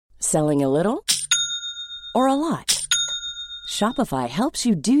Selling a little or a lot? Shopify helps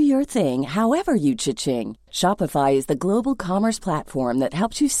you do your thing however you cha-ching. Shopify is the global commerce platform that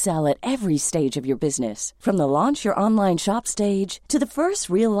helps you sell at every stage of your business. From the launch your online shop stage to the first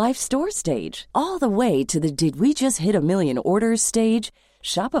real-life store stage, all the way to the did we just hit a million orders stage.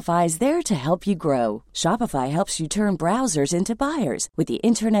 Shopify is there to help you grow. Shopify helps you turn browsers into buyers with the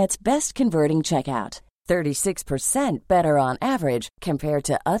internet's best converting checkout. 36% better on average compared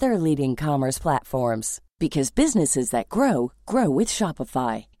to other leading commerce platforms. Because businesses that grow, grow with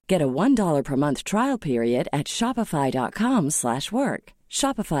Shopify. Get a $1 per month trial period at shopify.com/work.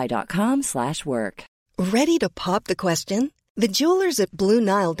 Shopify.com/work. Ready to pop the question? The jewelers at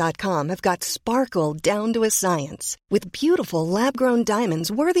BlueNile.com have got sparkle down to a science with beautiful lab-grown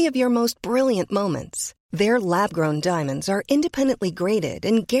diamonds worthy of your most brilliant moments. Their lab-grown diamonds are independently graded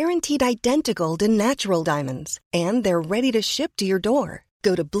and guaranteed identical to natural diamonds. And they're ready to ship to your door.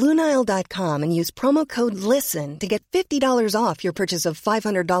 Go to BlueNile.com and use promo code LISTEN to get $50 off your purchase of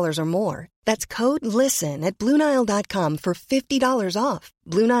 $500 or more. That's code LISTEN at BlueNile.com for $50 off.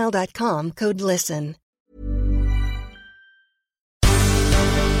 BlueNile.com, code LISTEN.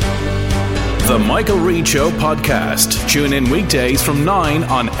 The Michael Reid Show podcast. Tune in weekdays from 9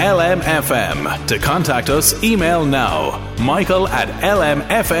 on LMFM. To contact us, email now,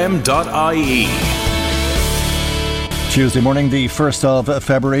 michael@lmfm.ie. Tuesday morning, the 1st of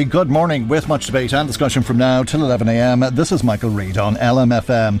February. Good morning, with much debate and discussion from now till 11 a.m. This is Michael Reid on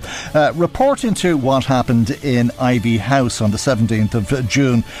LMFM. Report into what happened in Ivy House on the 17th of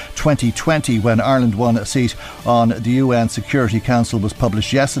June 2020 when Ireland won a seat on the UN Security Council was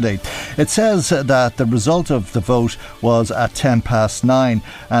published yesterday. It says that the result of the vote was at 9:10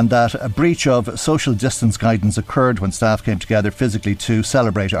 and that a breach of social distance guidance occurred when staff came together physically to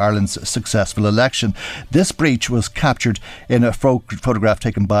celebrate Ireland's successful election. This breach was captured in a photograph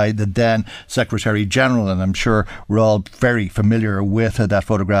taken by the then Secretary General, and I'm sure we're all very familiar with that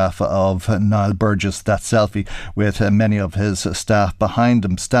photograph of Niall Burgess, that selfie with many of his staff behind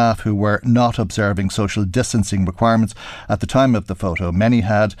him, staff who were not observing social distancing requirements at the time of the photo. Many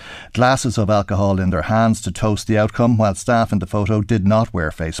had glasses of alcohol in their hands to toast the outcome, while staff in the photo did not wear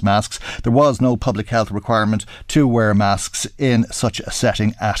face masks. There was no public health requirement to wear masks in such a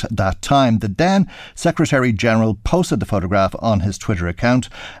setting at that time. The then Secretary General posted the photograph on his Twitter account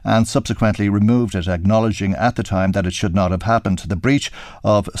and subsequently removed it, acknowledging at the time that it should not have happened. The breach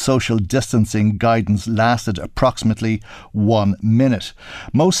of social distancing guidance lasted approximately 1 minute.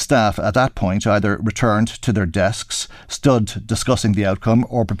 Most staff at that point either returned to their desks, stood discussing the outcome,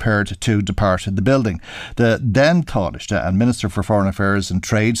 or prepared to depart the building. The then Taoiseach and Minister for Foreign Affairs and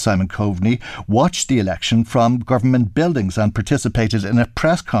Trade, Simon Coveney, watched the election from government buildings and participated in a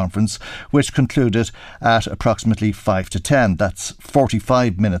press conference which concluded at approximately 5 to 10. That's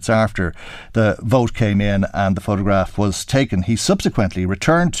 45 minutes after the vote came in and the photograph was taken. He subsequently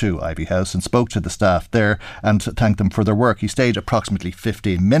returned to Ivy House and spoke to the staff there and thanked them for their work. He stayed approximately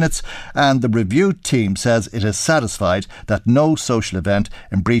 15 minutes and the review team says it is satisfied that no social event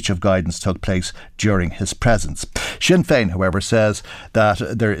in breach of guidance took place during his presence. Sinn Féin, however, says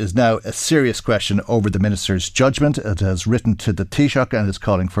that there is now a serious question over the Minister's judgment. It has written to the Taoiseach and is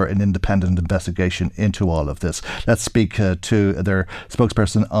calling for an independent investigation into all of this. Let's speak to their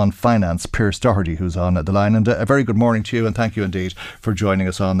spokesperson on finance, Pearse Doherty, who's on the line. And a very good morning to you, and thank you indeed for joining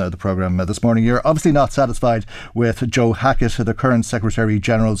us on the programme this morning. You're obviously not satisfied with Joe Hackett, the current Secretary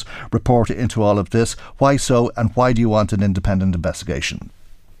General's report into all of this. Why so, and why do you want an independent investigation?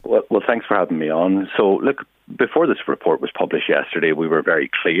 Well, thanks for having me on. So, look, before this report was published yesterday, we were very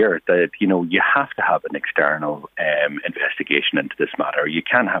clear that, you have to have an external investigation into this matter. You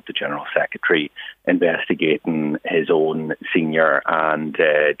can't have the General Secretary investigating his own senior and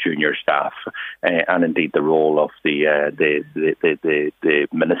junior staff, and indeed the role of the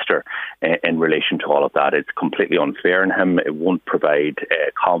Minister in relation to all of that. It's completely unfair in him. It won't provide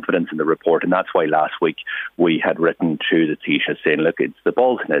confidence in the report, and that's why last week we had written to the Taoiseach saying, look, it's the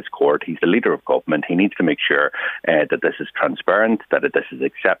ball's in his court. He's the leader of government. He needs to make sure that this is transparent, that this is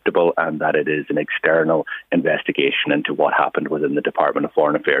acceptable, and that it is an external investigation into what happened within the Department of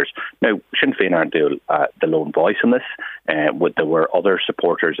Foreign Affairs. Now, Sinn Féin aren't the lone voice in this. There were other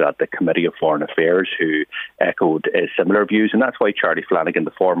supporters at the Committee of Foreign Affairs who echoed similar views, and that's why Charlie Flanagan,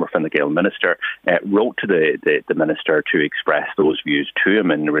 the former Fine Gael minister, wrote to the minister to express those views to him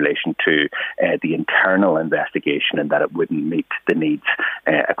in relation to the internal investigation, and that it wouldn't meet the needs,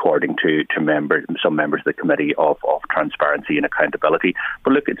 according to some members of the Committee of Transparency and Accountability.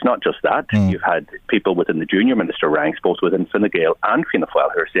 But look, it's not just that. You've had people within the junior minister ranks, both within Fine Gael and Fianna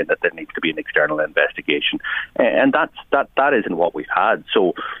Fáil, who are saying that there needs to be an external investigation, and that isn't what we've had.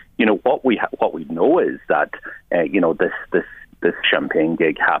 So, what we know is that this champagne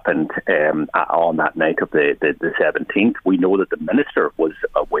gig happened on that night of the 17th. We know that the minister was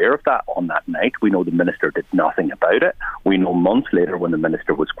aware of that on that night. We know the minister did nothing about it. We know months later when the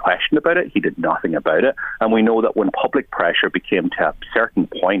minister was questioned about it, he did nothing about it. And we know that when public pressure became to a certain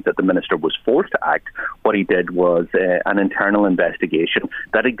point that the minister was forced to act, what he did was an internal investigation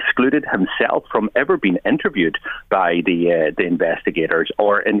that excluded himself from ever being interviewed by the investigators,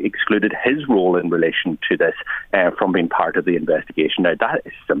 or excluded his role in relation to this from being part of the investigation. Now, that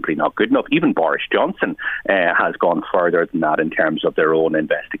is simply not good enough. Even Boris Johnson has gone further than that in terms of their own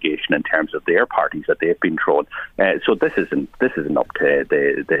investigation, in terms of their parties that they've been thrown. So this isn't up to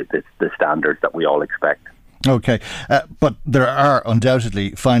the standards that we all expect. OK, but there are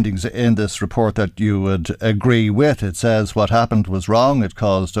undoubtedly findings in this report that you would agree with. It says what happened was wrong, it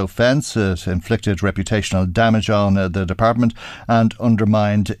caused offence, it inflicted reputational damage on the department and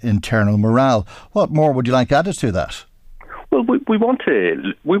undermined internal morale. What more would you like added to that? Well, we want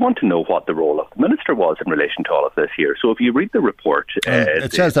to know what the role of the minister was in relation to all of this here. So if you read the report...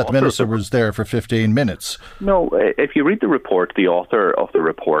 it says that the minister was there for 15 minutes. No, if you read the report, the author of the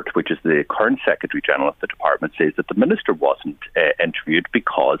report, which is the current Secretary-General of the department, says that the minister wasn't interviewed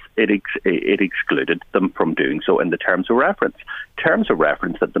because it excluded them from doing so in the terms of reference. Terms of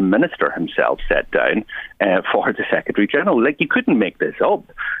reference that the minister himself set down for the Secretary-General. Like, you couldn't make this up.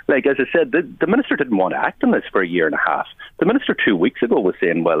 Like, as I said, the minister didn't want to act on this for a year and a half. The minister 2 weeks ago was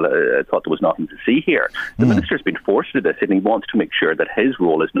saying, well, I thought there was nothing to see here. The minister's been forced to this, and he wants to make sure that his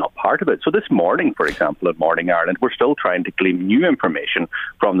role is not part of it. So this morning, for example, at Morning Ireland, we're still trying to glean new information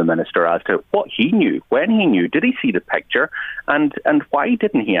from the minister as to what he knew, when he knew, did he see the picture, and why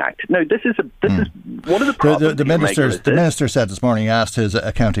didn't he act? Now, this is one of the problems. The minister said this morning, asked his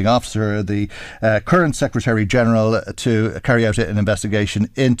accounting officer, the current Secretary General, to carry out an investigation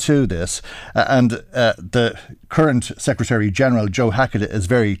into this, and the current Secretary General, Joe Hackett, is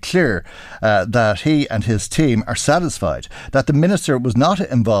very clear that he and his team are satisfied that the minister was not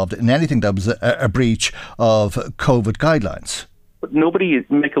involved in anything that was a breach of COVID guidelines. But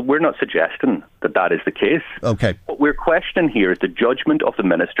Michael, we're not suggesting that is the case. Okay. What we're questioning here is the judgment of the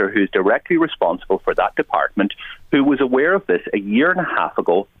minister, who's directly responsible for that department, who was aware of this a year and a half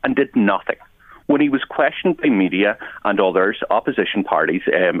ago and did nothing. When he was questioned by media and others, opposition parties,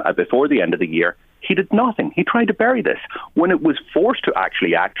 before the end of the year, he did nothing. He tried to bury this. When it was forced to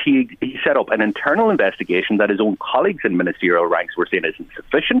actually act, he set up an internal investigation that his own colleagues in ministerial ranks were saying isn't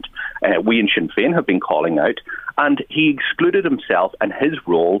sufficient. We in Sinn Féin have been calling out. And he excluded himself and his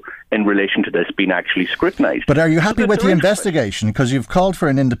role in relation to this being actually scrutinised. But are you happy with the investigation? Because you've called for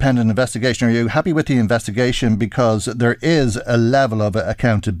an independent investigation. Are you happy with the investigation because there is a level of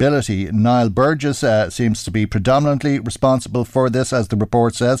accountability? Niall Burgess seems to be predominantly responsible for this, as the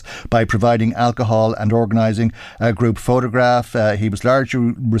report says, by providing alcohol and organising a group photograph. He was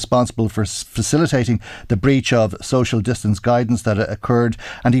largely responsible for facilitating the breach of social distance guidance that occurred,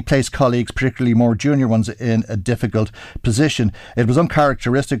 and he placed colleagues, particularly more junior ones, in a difficult position. It was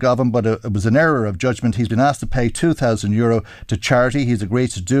uncharacteristic of him, but it was an error of judgment. He's been asked to pay €2,000 to charity. He's agreed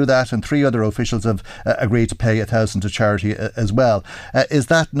to do that, and 3 other officials have agreed to pay $1,000 to charity as well. Is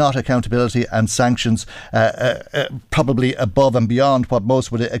that not accountability and sanctions probably above and beyond what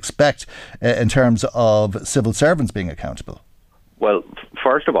most would expect in terms of civil servants being accountable? Well,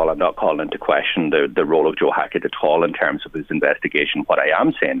 first of all, I'm not calling into question the role of Joe Hackett at all in terms of his investigation. What I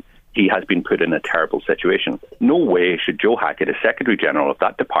am saying, he has been put in a terrible situation. No way should Joe Hackett, as Secretary General of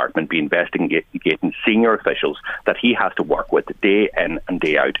that department, be investigating senior officials that he has to work with day in and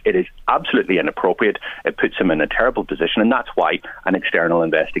day out. It is absolutely inappropriate. It puts him in a terrible position, and that's why an external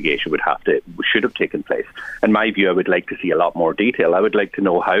investigation should have taken place. In my view, I would like to see a lot more detail. I would like to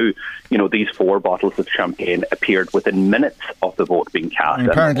know how, these 4 bottles of champagne appeared within minutes of the vote being cast.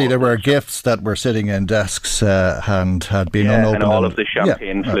 Apparently, there were gifts that were sitting in desks and had been unopened. And all of the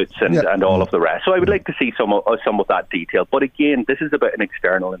champagne flutes and all of the rest. So I would like to see some of that detail. But again, this is about an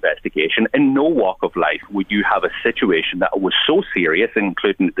external investigation. In no walk of life would you have a situation that was so serious,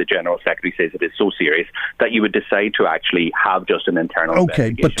 including the General Secretary says it is so serious, that you would decide to actually have just an internal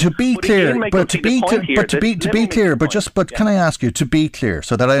investigation. Okay, but to be clear, can I ask you to be clear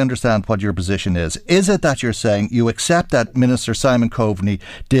so that I understand what your position is? Is it that you're saying you accept that Minister Simon Coveney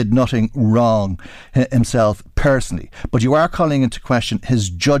did nothing wrong himself personally, but you are calling into question his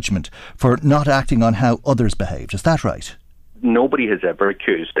judgment for not acting on how others behaved? Is that right? Nobody has ever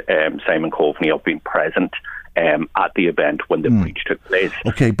accused Simon Coveney of being present at the event when the breach took place.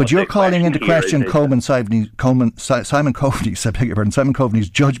 Okay, but you're calling into question Simon Coveney's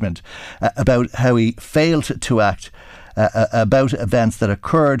judgment about how he failed to act about events that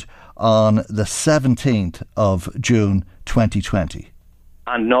occurred on the 17th of June 2020.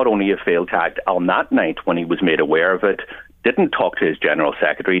 And not only he failed to act on that night when he was made aware of it, didn't talk to his General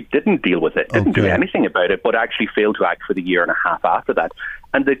Secretary, didn't deal with it, didn't do anything about it, but actually failed to act for the year and a half after that.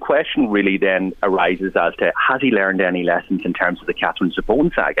 And the question really then arises as to, has he learned any lessons in terms of the Catherine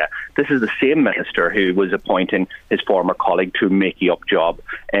Zappone saga? This is the same minister who was appointing his former colleague to a make-up job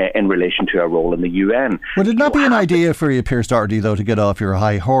in relation to a role in the UN. Would it not be an idea for you, Pearse Doherty, though, to get off your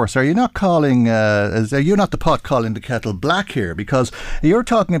high horse? Are you not calling, are you not the pot calling the kettle black here? Because you're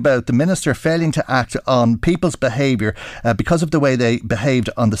talking about the minister failing to act on people's behaviour because of the way they behaved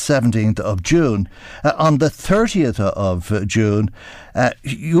on the 17th of June. On the 30th of June,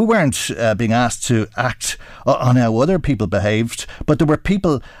 you weren't being asked to act on how other people behaved, but there were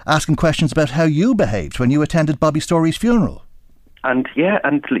people asking questions about how you behaved when you attended Bobby Story's funeral. And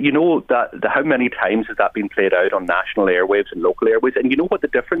you know that how many times has that been played out on national airwaves and local airwaves? And you know what the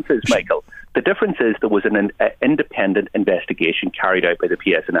difference is, Michael? The difference is there was an independent investigation carried out by the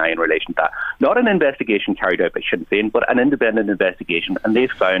PSNI in relation to that. Not an investigation carried out by Sinn Féin, but an independent investigation, and they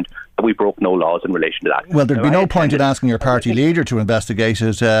found that we broke no laws in relation to that. Well, there'd be no point in asking your party leader to investigate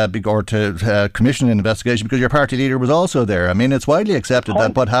it or to commission an investigation, because your party leader was also there. I mean, it's widely accepted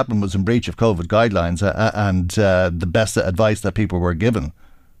that what happened was in breach of COVID guidelines and the best advice that people were given.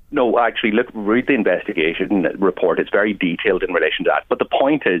 No, actually, read the investigation report. It's very detailed in relation to that. But the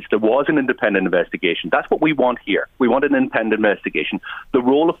point is, there was an independent investigation. That's what we want here. We want an independent investigation. The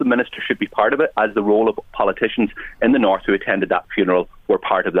role of the minister should be part of it, as the role of politicians in the north who attended that funeral were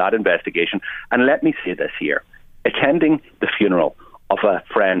part of that investigation. And let me say this here. Attending the funeral of a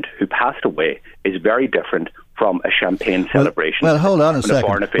friend who passed away is very different from a champagne celebration. Well, hold on a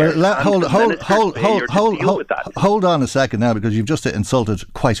second. Hold on a second now, because you've just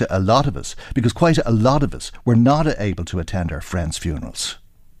insulted quite a lot of us, because quite a lot of us were not able to attend our friends' funerals.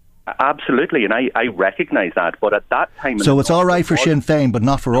 Absolutely, and I recognise that, but at that time... So it's all right for Sinn Féin, but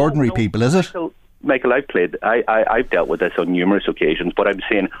not for ordinary people, is it? Michael, I've dealt with this on numerous occasions, but I'm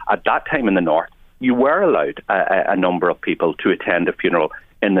saying at that time in the north, you were allowed a number of people to attend a funeral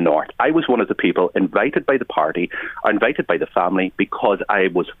in the north. I was one of the people invited by the party, or invited by the family, because I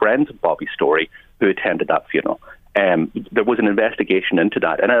was friends of Bobby Story, who attended that funeral. There was an investigation into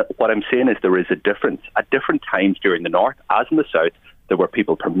that. And what I'm saying is there is a difference. At different times during the north, as in the south, there were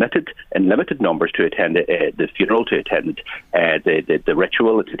people permitted in limited numbers to attend the funeral, to attend the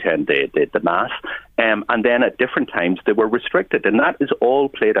ritual, to attend the mass. And then at different times they were restricted. And that is all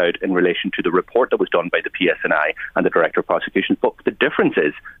played out in relation to the report that was done by the PSNI and the Director of Prosecution. But the difference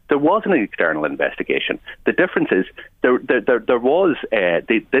is there was an external investigation. The difference is there was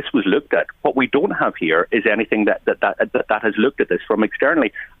this was looked at. What we don't have here is anything that has looked at this from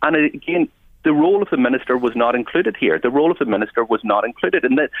externally. And again, the role of the minister was not included here. The role of the minister was not included.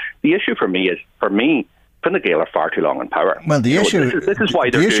 And the issue for me is, Fine Gael are far too long in power. Well, the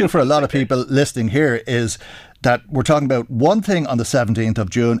issue for a lot of people listening here is that we're talking about one thing on the 17th of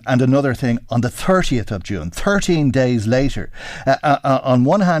June and another thing on the 30th of June, 13 days later. On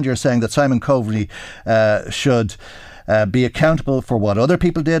one hand, you're saying that Simon Coveney should be accountable for what other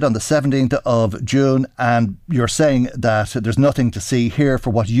people did on the 17th of June, and you're saying that there's nothing to see here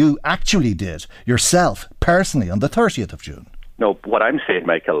for what you actually did yourself, personally, on the 30th of June. No, what I'm saying,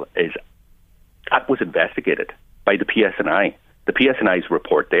 Michael, is that was investigated by the PSNI. The PSNI's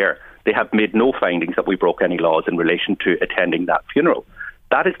report there, they have made no findings that we broke any laws in relation to attending that funeral.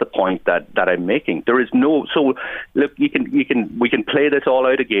 That is the point that I'm making. There is no... So, look, we can play this all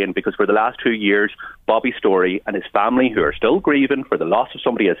out again, because for the last 2 years, Bobby Story and his family, who are still grieving for the loss of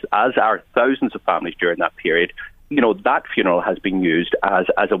somebody, as are thousands of families during that period, that funeral has been used as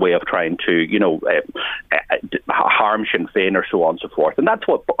a way of trying to, harm Sinn Féin or so on and so forth. And that's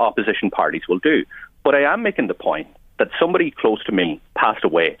what opposition parties will do. But I am making the point that somebody close to me passed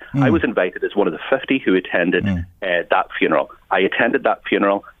away. I was invited as one of the 50 who attended that funeral. I attended that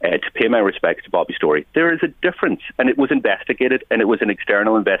funeral to pay my respects to Bobby Story. There is a difference, and it was investigated, and it was an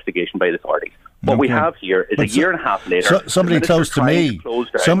external investigation by the authorities. What we have here is a year and a half later. Somebody close to me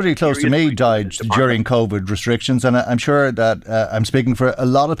died during COVID restrictions, and I'm sure that I'm speaking for a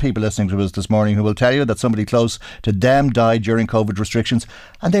lot of people listening to us this morning who will tell you that somebody close to them died during COVID restrictions,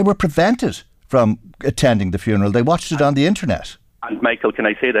 and they were prevented from attending the funeral. They watched it on the internet. And Michael, can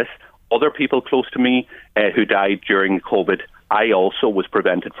I say this? Other people close to me who died during COVID, I also was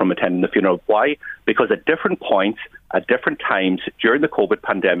prevented from attending the funeral. Why? Because at different points, at different times during the COVID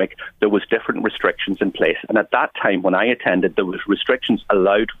pandemic, there was different restrictions in place. And at that time when I attended, there was restrictions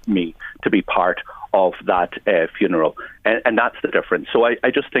allowed me to be part of that funeral. And that's the difference. So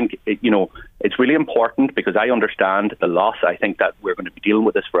I just think, it's really important, because I understand the loss. I think that we're going to be dealing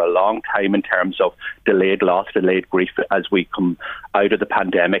with this for a long time in terms of delayed loss, delayed grief as we come out of the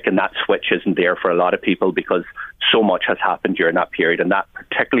pandemic, and that switch isn't there for a lot of people because so much has happened during that period, and that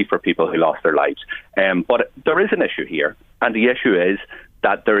particularly for people who lost their lives. But there is an issue here, and the issue is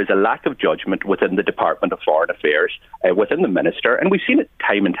that there is a lack of judgment within the Department of Foreign Affairs, within the Minister, and we've seen it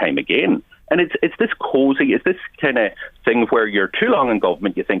time and time again. And it's this cosy, it's this kind of thing where you're too long in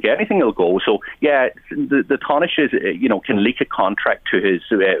government, you think anything will go. So, yeah, the Taoiseach can leak a contract to his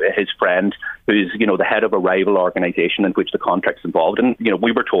friend who's, the head of a rival organisation in which the contract's involved. And,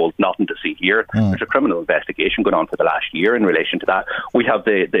 we were told nothing to see here. There's a criminal investigation going on for the last year in relation to that. We have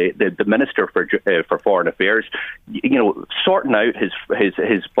the Minister for Foreign Affairs, sorting out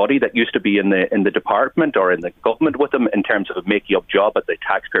his buddy that used to be in the department or in the government with him in terms of a make-up job at the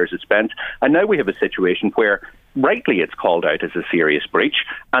taxpayers' expense. And now we have a situation where, rightly, it's called out as a serious breach,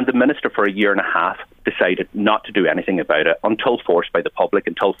 and the Minister for a year and a half decided not to do anything about it until forced by the public,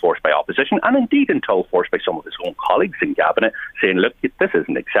 until forced by opposition, and indeed until forced by some of his own colleagues in Cabinet, saying, look, this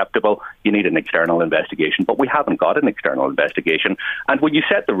isn't acceptable, you need an external investigation. But we haven't got an external investigation. And when you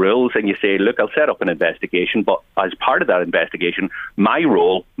set the rules and you say, look, I'll set up an investigation, but as part of that investigation, my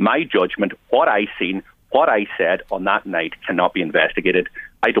role, my judgment, what I seen, what I said on that night cannot be investigated,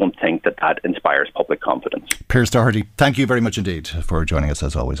 I don't think that inspires public confidence. Piers Doherty, thank you very much indeed for joining us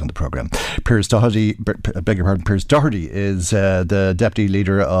as always on the programme. Piers Doherty is the Deputy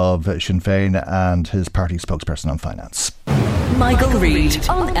Leader of Sinn Féin and his party spokesperson on finance. Michael Reid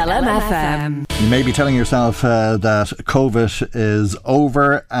on LMFM. You may be telling yourself that COVID is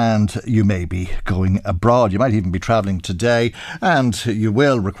over and you may be going abroad. You might even be travelling today and you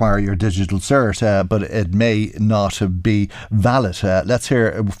will require your digital cert, but it may not be valid. Let's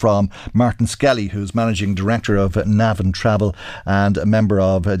hear from Martin Skelly, who's Managing Director of Navan Travel and a member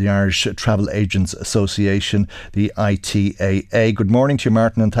of the Irish Travel Agents Association, the ITAA. Good morning to you,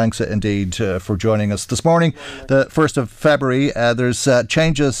 Martin, and thanks indeed for joining us this morning. The 1st of February, there's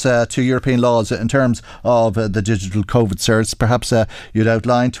changes to European laws in terms of the digital COVID certs. Perhaps you'd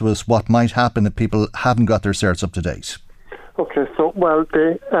outline to us what might happen if people haven't got their certs up to date. Okay, so,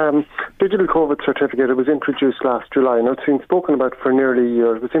 the digital COVID certificate, it was introduced last July. Now, it's been spoken about for nearly a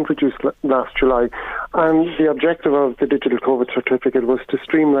year. It was introduced last July, and the objective of the digital COVID certificate was to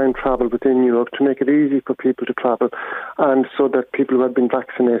streamline travel within Europe, to make it easy for people to travel, and so that people who had been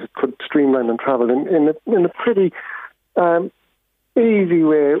vaccinated could streamline and travel in a pretty easy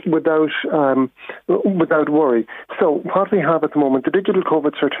way without worry. So what we have at the moment, the digital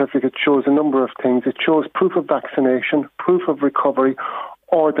COVID certificate shows a number of things. It shows proof of vaccination, proof of recovery,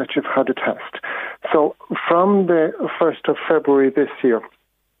 or that you've had a test. So from the 1st of February this year,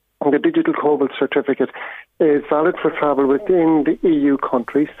 the digital COVID certificate is valid for travel within the EU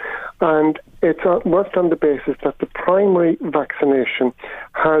countries, and it's worked on the basis that the primary vaccination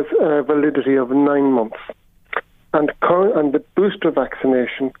has a validity of 9 months. And the booster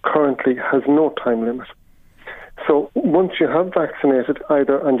vaccination currently has no time limit. So once you have vaccinated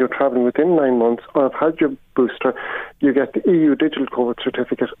either and you're travelling within 9 months or have had your booster, you get the EU digital COVID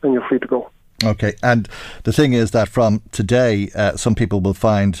certificate and you're free to go. Okay, and the thing is that from today, some people will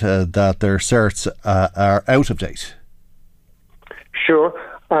find that their certs are out of date. Sure,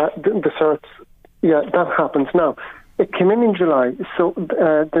 the certs, that happens now. It came in July, so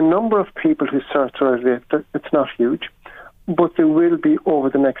the number of people whose certs are out of date, it's not huge, but there will be over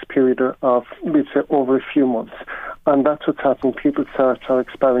the next period of, we'd say, over a few months. And that's what's happening. People's certs are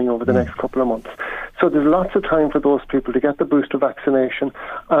expiring over the next couple of months. So there's lots of time for those people to get the booster vaccination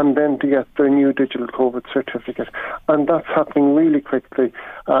and then to get their new digital COVID certificate. And that's happening really quickly.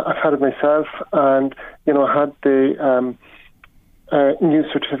 I've had it myself, and, I had the new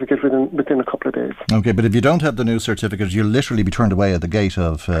certificate within a couple of days. Okay, but if you don't have the new certificate, you'll literally be turned away at the gate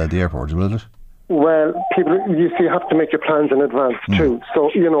of the airport, will it? Well, people, you see, you have to make your plans in advance too. So,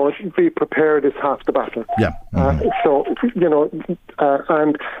 be prepared is half the battle. Yeah. Mm-hmm.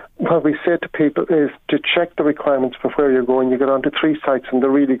 And what we say to people is to check the requirements for where you're going. You get onto 3 sites and they're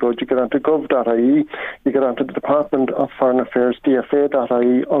really good. You get onto gov.ie, you get onto the Department of Foreign Affairs,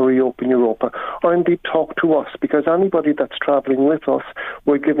 dfa.ie, or Reopen Europa, or indeed talk to us, because anybody that's travelling with us,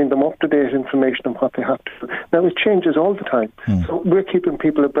 we're giving them up-to-date information on what they have to do. Now, it changes all the time. So we're keeping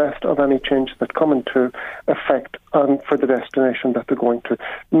people abreast of any changes that come into effect for the destination that they're going to.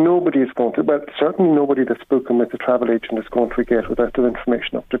 Nobody is going to, certainly nobody that's spoken with the travel agent is going to get without their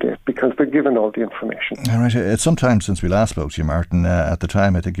information up to date. date because they're given all the information. All right. It's some time since we last spoke to you, Martin. At the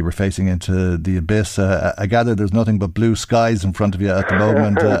time, I think you were facing into the abyss. I gather there's nothing but blue skies in front of you at the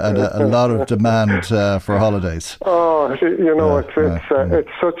moment and a lot of demand for holidays. Oh, it's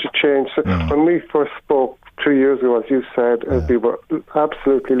such a change. So when we first spoke 2 years ago, as you said, we were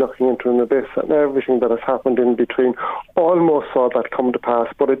absolutely looking into an abyss, and everything that has happened in between almost saw that come to pass,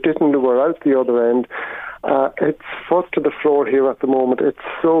 but it didn't. We're out the other end. It's foot to the floor here at the moment. It's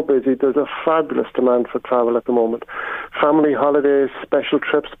so busy. There's a fabulous demand for travel at the moment. Family holidays, special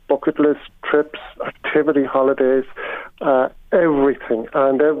trips, bucket list trips, activity holidays, everything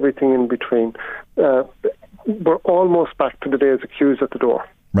and everything in between. We're almost back to the days of queues at the door.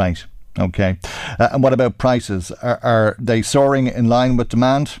 Right. Okay. And what about prices? Are they soaring in line with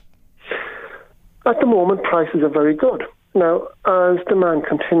demand? At the moment, prices are very good. Now, as demand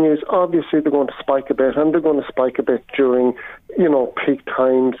continues, obviously they're going to spike a bit, and they're going to spike a bit during, peak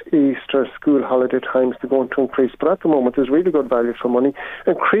times, Easter, school holiday times. They're going to increase. But at the moment, there's really good value for money.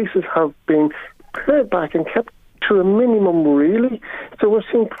 Increases have been pared back and kept to a minimum, really. So we're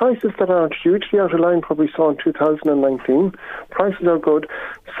seeing prices that aren't hugely out of line, probably saw in 2019. Prices are good.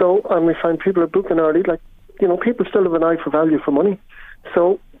 So, and we find people are booking early. People still have an eye for value for money.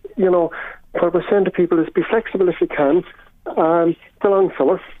 So, what we're saying to people is be flexible if you can. The long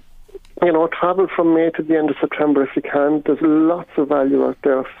summer, travel from May to the end of September if you can. There's lots of value out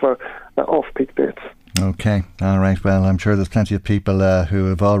there for off-peak dates. Okay, all right. Well, I'm sure there's plenty of people who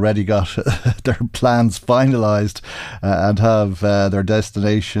have already got their plans finalised and have their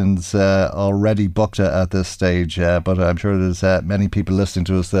destinations already booked at this stage. But I'm sure there's many people listening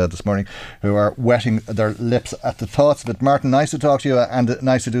to us this morning who are wetting their lips at the thoughts of it. Martin, nice to talk to you, and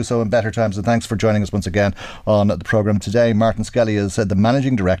nice to do so in better times. And thanks for joining us once again on the programme today. Martin Skelly is the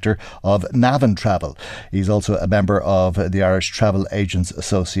Managing Director of Navan Travel. He's also a member of the Irish Travel Agents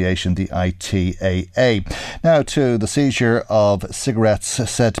Association, the ITAA. Now to the seizure of cigarettes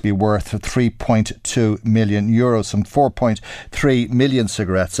said to be worth €3.2 million, some 4.3 million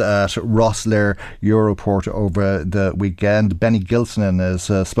cigarettes at Rosslare Europort over the weekend. Benny Gilson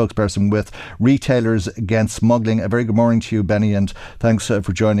is a spokesperson with Retailers Against Smuggling. A very good morning to you, Benny, and thanks for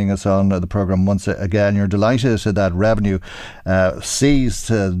joining us on the programme once again. You're delighted that Revenue seized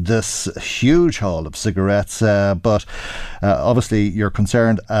this huge haul of cigarettes, but obviously you're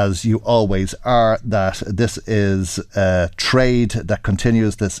concerned, as you always are, that this is a trade that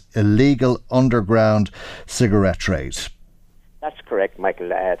continues, this illegal underground cigarette trade. That's correct, Michael.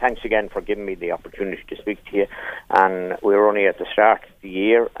 Thanks again for giving me the opportunity to speak to you. And we're only at the start of the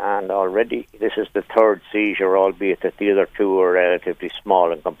year, and already this is the third seizure, albeit that the other two are relatively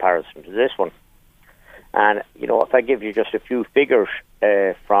small in comparison to this one. And, if I give you just a few figures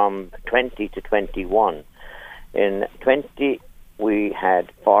from 20 to 21, in 20 we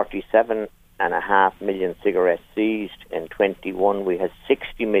had 47.5 million cigarettes seized. In 21 we had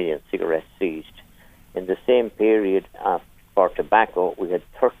 60 million cigarettes seized. In the same period for tobacco we had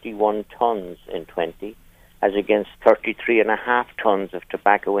 31 tonnes in 20 as against 33.5 tonnes of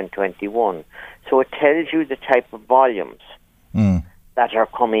tobacco in 21. So it tells you the type of volumes that are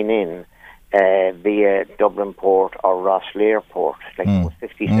coming in via Dublin Port or Rosslare Port. Like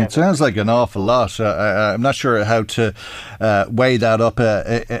 57. It sounds like an awful lot. I'm not sure how to weigh that up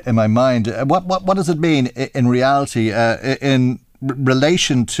in my mind. What does it mean in reality in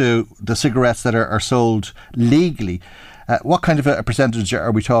relation to the cigarettes that are sold legally? What kind of a percentage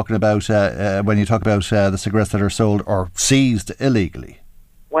are we talking about when you talk about the cigarettes that are sold or seized illegally?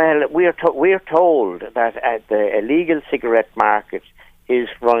 Well, we're told that the illegal cigarette market is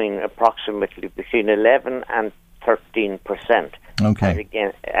running approximately between 11 and 13%,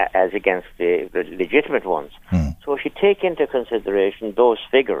 as against the legitimate ones. So if you take into consideration those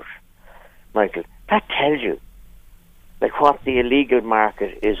figures, Michael, that tells you what the illegal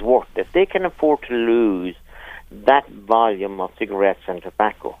market is worth. If they can afford to lose that volume of cigarettes and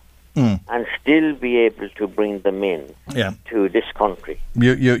tobacco and still be able to bring them in to this country.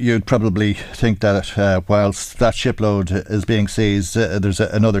 You'd probably think that whilst that shipload is being seized, there's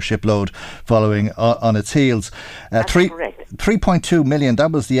another shipload following on its heels. That's correct. 3.2 million,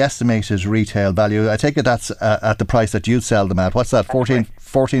 that was the estimated retail value. I take it that's at the price that you sell them at. What's that,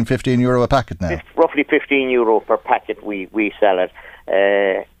 14, 15 euro a packet now? It's roughly 15 euro per packet we sell it.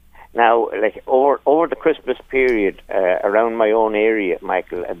 Now, over the Christmas period, around my own area,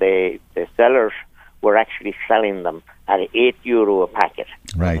 Michael, the sellers were actually selling them at €8 a packet.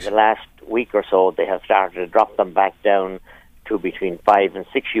 Right. In the last week or so, they have started to drop them back down to between €5 and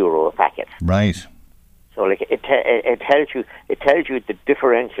 €6 a packet. Right. So, it tells you the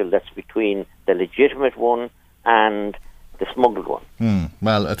differential that's between the legitimate one and the smuggled one.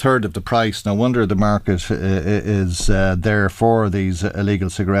 Well, a third of the price. No wonder the market is there for these illegal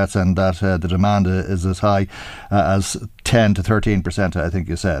cigarettes, and that the demand is as high as 10 to 13%, I think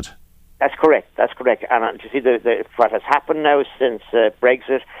you said. That's correct. And to see what has happened now since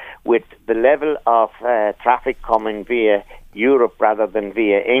Brexit, with the level of traffic coming via Europe rather than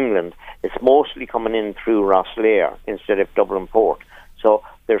via England, it's mostly coming in through Rosslare instead of Dublin Port. So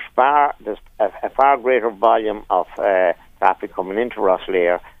there's a far greater volume of traffic coming into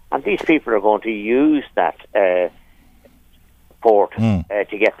Rosslare, and these people are going to use that port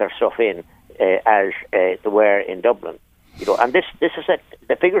to get their stuff in as they were in Dublin. And this is it.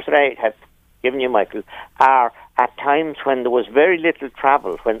 The figures that I have given you, Michael, are at times when there was very little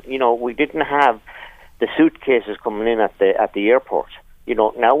travel, when we didn't have the suitcases coming in at the airport.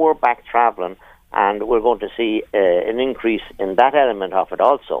 Now we're back travelling, and we're going to see an increase in that element of it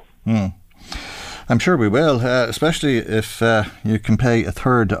also. I'm sure we will, especially if you can pay a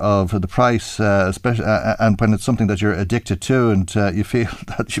third of the price, especially, and when it's something that you're addicted to, and you feel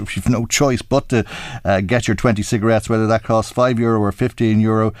that you've no choice but to get your 20 cigarettes, whether that costs €5 or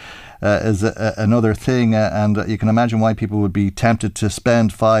 €15 is another thing, and you can imagine why people would be tempted to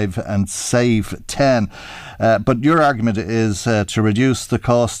spend 5 and save 10. But your argument is to reduce the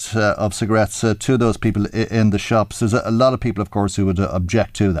cost of cigarettes to those people in the shops. There's a lot of people, of course, who would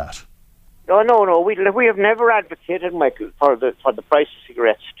object to that. No. We have never advocated, Michael, for the price of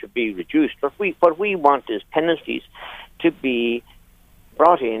cigarettes to be reduced. What we want is penalties to be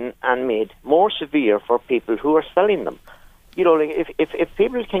brought in and made more severe for people who are selling them. If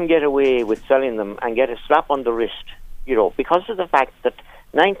people can get away with selling them and get a slap on the wrist, because of the fact that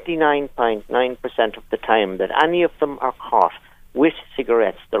 99.9% of the time that any of them are caught with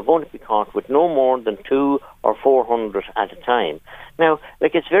cigarettes, they're going to be caught with no more than 200 or 400 at a time. Now,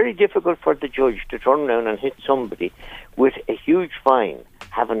 it's very difficult for the judge to turn around and hit somebody with a huge fine,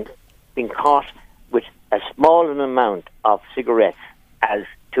 having been caught with as small an amount of cigarettes as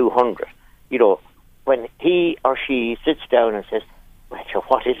 200. When he or she sits down and says, "Well,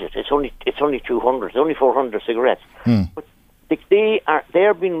 what is it? It's only 200. It's only 400 cigarettes." But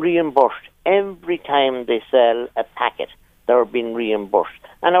they're being reimbursed every time they sell a packet. They're being reimbursed.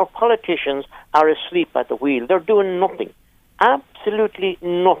 And our politicians are asleep at the wheel. They're doing nothing. Absolutely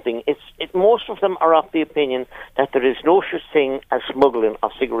nothing. Most of them are of the opinion that there is no such thing as smuggling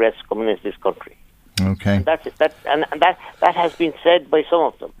of cigarettes coming into this country. Okay. And that's it. That has been said by some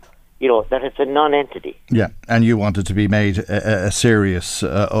of them. That it's a non-entity. Yeah, and you want it to be made a serious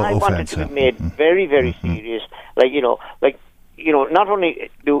offence. I want it to be made very, very serious. Not only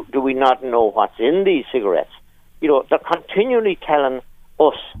do we not know what's in these cigarettes, they're continually telling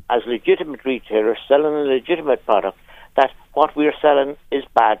us as legitimate retailers selling a legitimate product that what we're selling is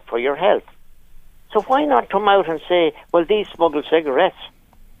bad for your health. So why not come out and say, well, these smuggled cigarettes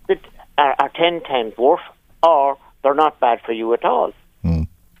that are 10 times worse, or they're not bad for you at all?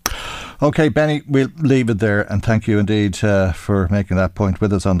 OK, Benny, we'll leave it there, and thank you indeed for making that point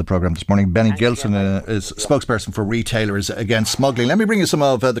with us on the programme this morning. Benny Gilson is spokesperson for Retailers Against Smuggling. Let me bring you some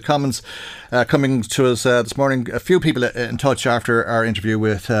of the comments coming to us this morning. A few people in touch after our interview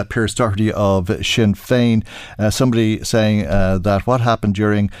with Pearse Doherty of Sinn Féin. Somebody saying that what happened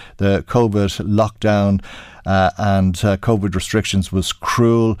during the COVID lockdown and COVID restrictions was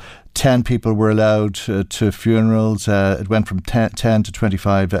cruel. 10 people were allowed to funerals. It went from 10 to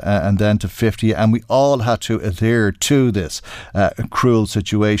 25 and then to 50, and we all had to adhere to this cruel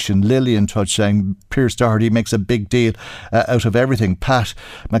situation. Lily in touch saying Pearse Doherty makes a big deal out of everything. Pat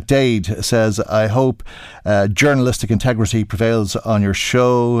McDade says, I hope journalistic integrity prevails on your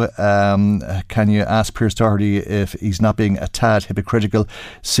show. Can you ask Pearse Doherty if he's not being a tad hypocritical,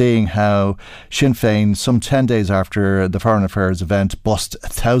 seeing how Sinn Féin, some 10 days after the Foreign Affairs event, bussed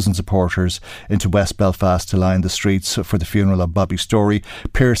thousands of supporters into West Belfast to line the streets for the funeral of Bobby Storey.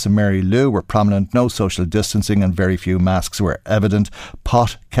 Pearse and Mary Lou were prominent, no social distancing and very few masks were evident.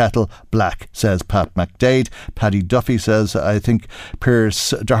 Pot, kettle, black, says Pat McDade. Paddy Duffy says, I think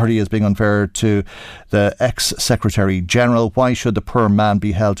Pearse Doherty is being unfair to the ex-Secretary General. Why should the poor man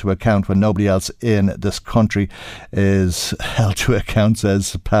be held to account when nobody else in this country is held to account,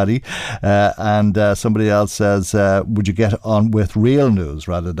 says Paddy. And somebody else says, would you get on with real news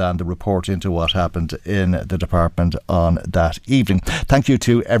rather than the report into what happened in the department on that evening? Thank you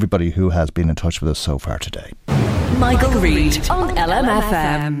to everybody who has been in touch with us so far today. Michael Reid on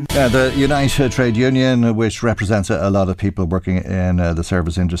LMFM. The United Trade Union, which represents a lot of people working in the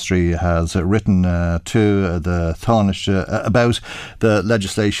service industry, has written to the Taoiseach about the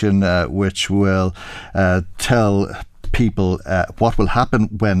legislation which will tell people what will happen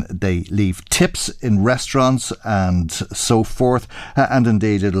when they leave tips in restaurants and so forth, and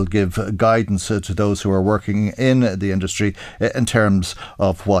indeed it'll give guidance to those who are working in the industry in terms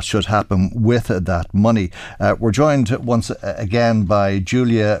of what should happen with that money. We're joined once again by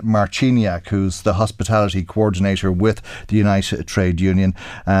Julia Marciniak, who's the hospitality coordinator with the United Trade Union.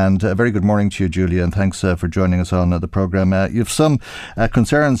 And a very good morning to you, Julia, and thanks for joining us on the programme. You've some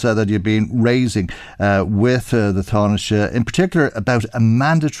concerns that you've been raising with the Taoiseach, in particular about a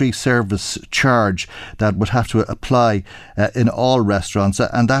mandatory service charge that would have to apply in all restaurants,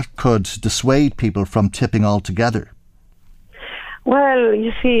 and that could dissuade people from tipping altogether. Well,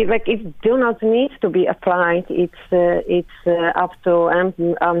 you see, it do not need to be applied. It's up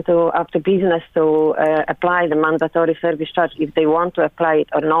to business to apply the mandatory service charge if they want to apply it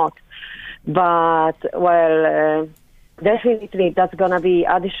or not. But definitely that's going to be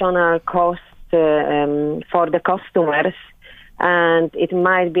additional cost for the customers, and it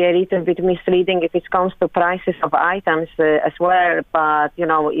might be a little bit misleading if it comes to prices of items as well. But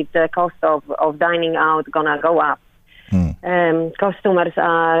if the cost of dining out gonna go up. Customers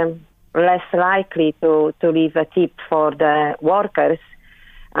are less likely to leave a tip for the workers,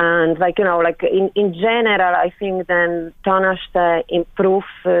 and in general, I think then Taoiseach improve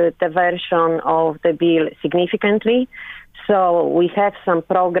the version of the bill significantly. So we have some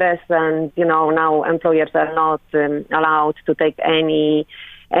progress, and now employers are not allowed to take any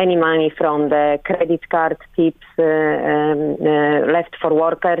money from the credit card tips left for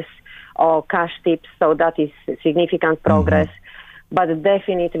workers, or cash tips, so that is significant progress. But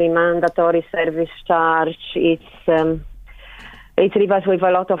definitely mandatory service charge, it leaves us with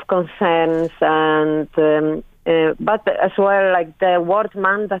a lot of concerns, and but as well, the word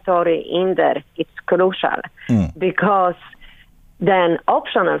mandatory in there, it's crucial, because then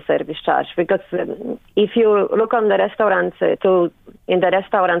optional service charge, because if you look on the restaurants, in the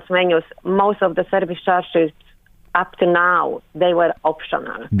restaurants menus, most of the service charges up to now, they were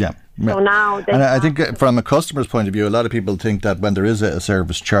optional. Yeah. So now and I think from a customer's point of view, a lot of people think that when there is a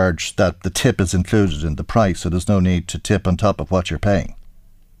service charge, that the tip is included in the price, so there's no need to tip on top of what you're paying.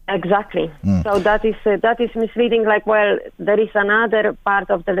 Exactly. So that is misleading. There is another part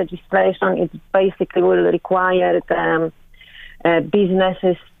of the legislation. It basically will require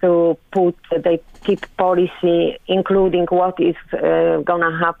businesses to put the tip policy, including what is going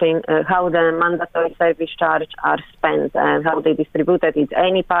to happen, how the mandatory service charge are spent and how they distributed. It's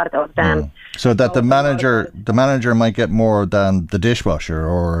any part of them. So that the manager might get more than the dishwasher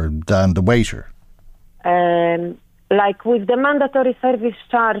or than the waiter. With the mandatory service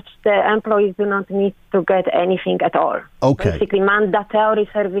charge, the employees do not need to get anything at all. Okay. Basically, mandatory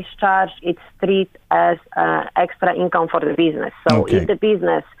service charge, it's treated as extra income for the business. So if the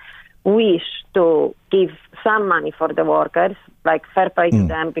business wish to give some money for the workers, fair play to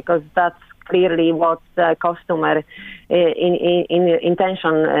them, because that's clearly what the customer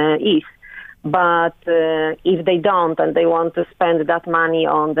intention is. But if they don't and they want to spend that money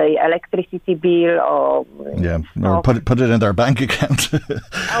on the electricity bill or put it in their bank account.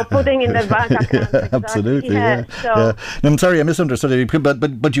 Or putting in the bank account. Exactly. Absolutely, yeah. No, I'm sorry, I misunderstood you.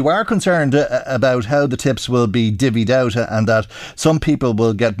 But you are concerned about how the tips will be divvied out, and that some people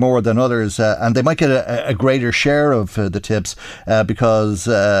will get more than others, and they might get a greater share of the tips because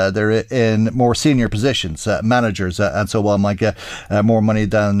they're in more senior positions. Managers and so on might get more money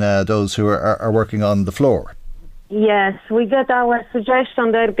than those who are working on the floor. Yes, we get our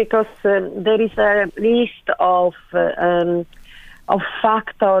suggestion there because there is a list of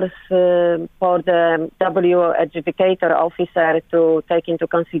factors for the W adjudicator officer to take into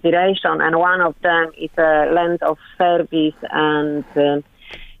consideration, and one of them is length of service and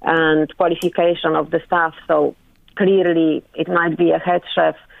qualification of the staff. So clearly, it might be a head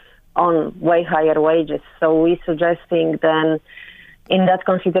chef on way higher wages. So we're suggesting then, in that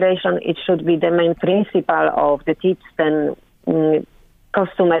consideration, it should be the main principle of the tips. Then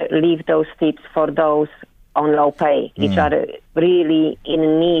customer leave those tips for those on low pay, which are really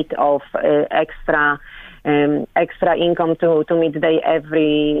in need of extra income to meet their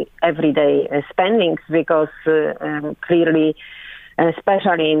everyday spendings, because clearly,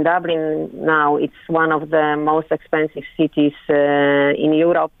 especially in Dublin now, it's one of the most expensive cities in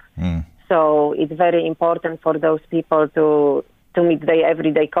Europe. So it's very important for those people to meet their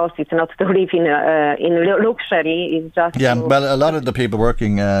everyday costs. It's not to live in luxury. It's just well, a lot of the people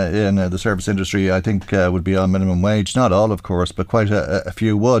working in the service industry, I think, would be on minimum wage. Not all, of course, but quite a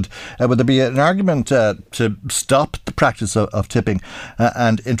few would. Would there be an argument to stop the practice of tipping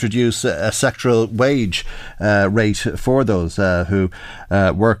and introduce a sectoral wage rate for those who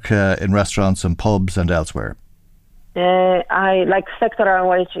work in restaurants and pubs and elsewhere? I like sectoral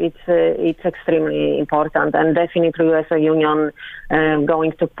wage. It's extremely important, and definitely as a union,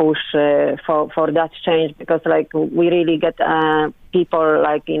 going to push for that change, because like we really get people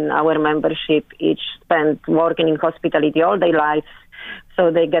like in our membership each spend working in hospitality all their lives, so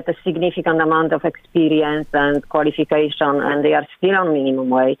they get a significant amount of experience and qualification, and they are still on minimum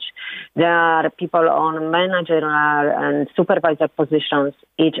wage. There are people on managerial and supervisor positions,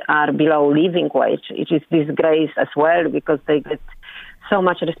 each are below living wage, which is disgrace as well, because they get so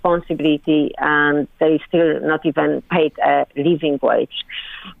much responsibility and they still not even paid a living wage.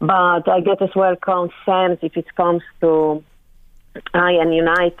 But I get as well concerns if it comes to, I and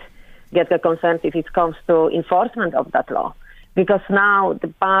Unite get the concerns if it comes to enforcement of that law. Because now the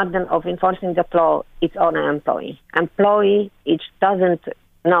burden of enforcing the law is on an employee. Employee, it doesn't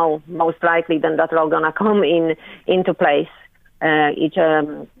know most likely then that law gonna come into place.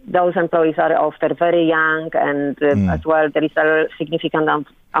 Those employees are often very young, and as well there is a significant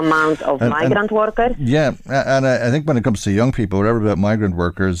amount of migrant workers. Yeah, and I think when it comes to young people, whatever about migrant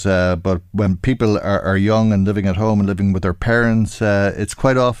workers, but when people are young and living at home and living with their parents, it's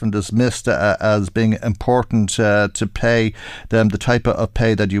quite often dismissed as being important to pay them the type of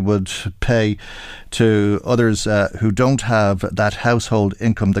pay that you would pay to others who don't have that household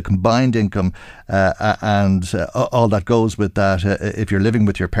income, the combined income, and all that goes with that. If you're living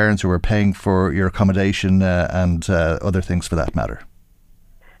with your parents who are paying for your accommodation and other things for that matter.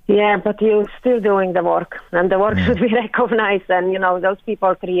 Yeah, but you're still doing the work, and the work should be recognized. And, you know, those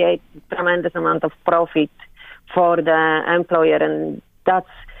people create tremendous amount of profit for the employer. And that's,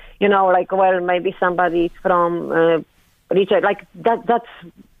 you know, like, well, maybe somebody from retail, like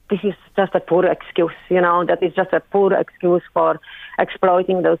this is just a poor excuse, you know, that is just a poor excuse for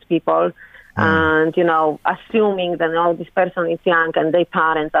exploiting those people. And, you know, assuming that this person is young and their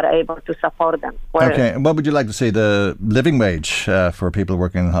parents are able to support them. Well, okay, and what would you like to see the living wage for people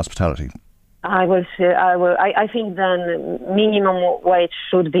working in hospitality? I think then minimum wage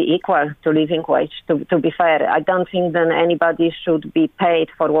should be equal to living wage, to be fair. I don't think then anybody should be paid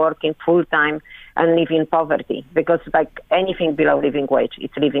for working full-time and live in poverty, because like anything below living wage,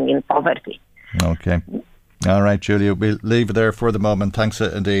 it's living in poverty. Okay. All right, Julia, we'll leave it there for the moment. Thanks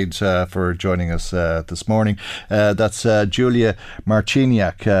indeed for joining us this morning. That's Julia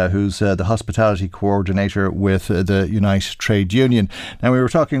Marciniak, who's the hospitality coordinator with the Unite Trade Union. Now, we were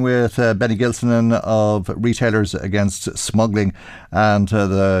talking with Benny Gilson of Retailers Against Smuggling and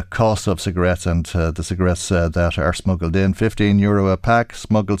the cost of cigarettes and the cigarettes that are smuggled in. €15 a pack,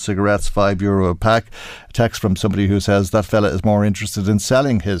 smuggled cigarettes €5 a pack. A text from somebody who says that fella is more interested in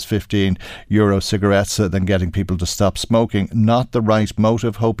selling his €15 cigarettes than getting people to stop smoking. Not the right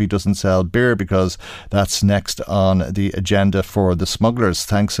motive. Hope he doesn't sell beer, because that's next on the agenda for the smugglers.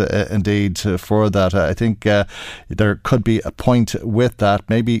 Thanks indeed for that. I think there could be a point with that.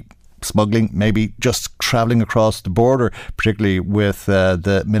 Maybe smuggling, maybe just travelling across the border, particularly with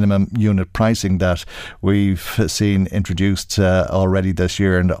the minimum unit pricing that we've seen introduced already this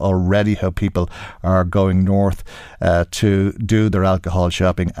year, and already how people are going north to do their alcohol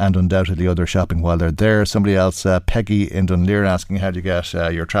shopping and undoubtedly other shopping while they're there. Somebody else, Peggy in Dunleer, asking how do you get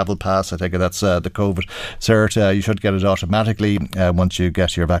your travel pass. I take it that's the COVID cert. You should get it automatically once you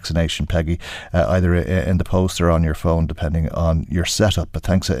get your vaccination, Peggy, either in the post or on your phone, depending on your setup. But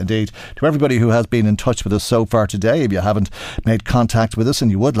thanks indeed to everybody who has been in touch with us so far today. If you haven't made contact with us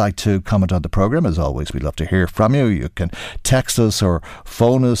and you would like to comment on the programme, as always, we'd love to hear from you. You can text us or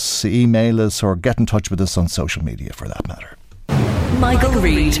phone us, email us, or get in touch with us on social media for that matter. Michael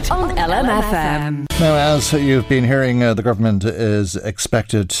Reid on LMFM. Now, as you've been hearing, the government is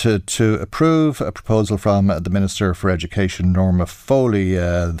expected to approve a proposal from the Minister for Education, Norma Foley,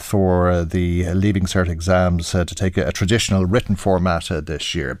 for the Leaving Cert exams to take a traditional written format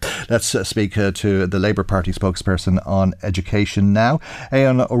this year. Let's speak to the Labour Party spokesperson on education now.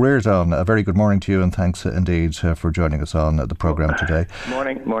 Aon O'Riordan, a very good morning to you, and thanks indeed for joining us on the programme today.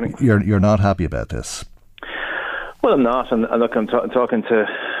 Morning. You're not happy about this? Well, I'm not, and look, I'm talking to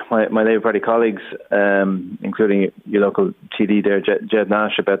my Labour Party colleagues, including your local TD there, Jed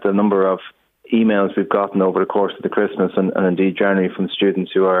Nash, about the number of emails we've gotten over the course of the Christmas and indeed January from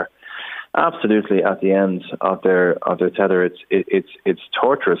students who are absolutely at the end of their tether. It's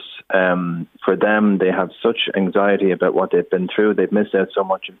torturous for them. They have such anxiety about what they've been through. They've missed out so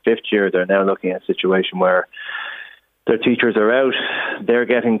much in fifth year. They're now looking at a situation where their teachers are out, they're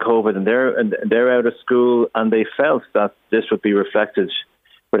getting COVID, and they're out of school, and they felt that this would be reflected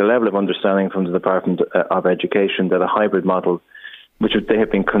with a level of understanding from the Department of Education that a hybrid model, which they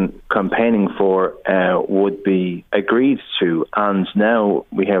have been campaigning for, would be agreed to. And now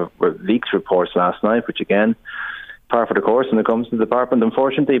we have leaked reports last night, which again par for the course when it comes to the department,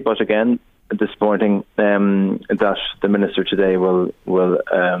 unfortunately. But again, disappointing that the Minister today will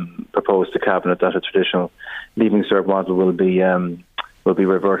propose to Cabinet that a traditional Leaving Cert model will be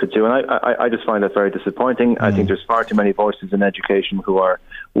reverted to. And I just find that very disappointing. I think there's far too many voices in education who are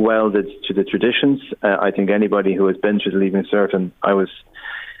welded to the traditions. I think anybody who has been through the Leaving Cert, and I was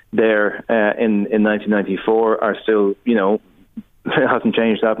there in 1994, are still, it hasn't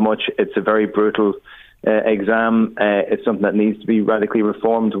changed that much. It's a very brutal exam. It's something that needs to be radically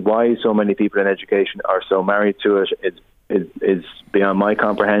reformed. Why so many people in education are so married to it is beyond my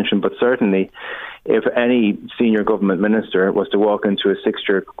comprehension. But certainly, if any senior government minister was to walk into a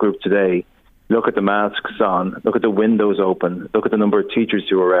sixth-year group today, look at the masks on, look at the windows open, look at the number of teachers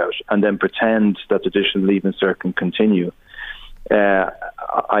who are out, and then pretend that traditional Leaving Cert can continue,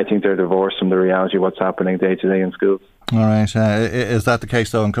 I think they're divorced from the reality of what's happening day to day in schools. All right. Is that the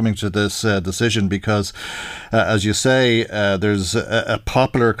case, though, in coming to this decision? Because, as you say, there's a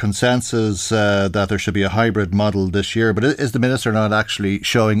popular consensus that there should be a hybrid model this year. But is the Minister not actually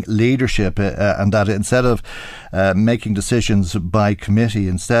showing leadership and that instead of making decisions by committee,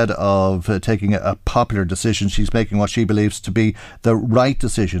 instead of taking a popular decision, she's making what she believes to be the right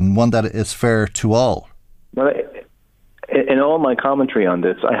decision, one that is fair to all? Well, in all my commentary on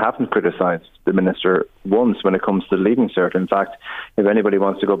this, I haven't criticised the Minister once when it comes to the Leaving Cert. In fact, if anybody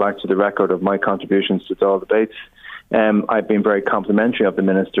wants to go back to the record of my contributions to all debates, I've been very complimentary of the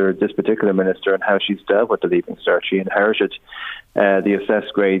Minister, this particular Minister, and how she's dealt with the Leaving Cert. She inherited the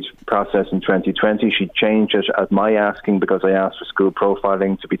assessed grade process in 2020. She changed it at my asking because I asked for school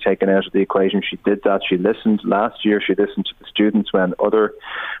profiling to be taken out of the equation. She did that. She listened. Last year, she listened to the students when other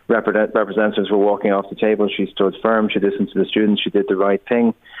representatives were walking off the table. She stood firm. She listened to the students. She did the right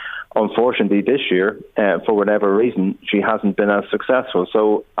thing. Unfortunately, this year, for whatever reason, she hasn't been as successful.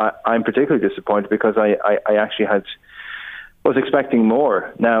 So I'm particularly disappointed because I actually was expecting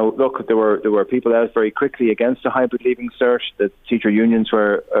more. Now, look, there were people out very quickly against the hybrid Leaving Cert. The teacher unions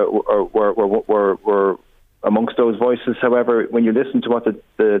were amongst those voices. However, when you listen to what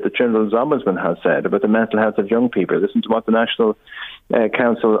the Children's Ombudsman has said about the mental health of young people, listen to what the National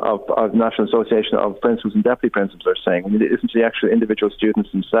Council of National Association of Principals and Deputy Principals are saying, when you listen to the actual individual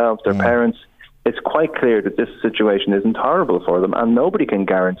students themselves, their parents, it's quite clear that this situation isn't horrible for them, and nobody can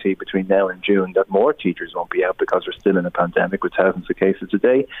guarantee between now and June that more teachers won't be out because we're still in a pandemic with thousands of cases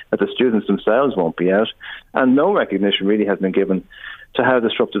today, that the students themselves won't be out, and no recognition really has been given to how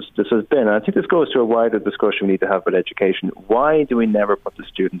disruptive this has been. And I think this goes to a wider discussion we need to have about education. Why do we never put the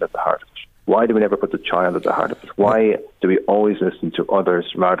student at the heart of it? Why do we never put the child at the heart of it? Why do we always listen to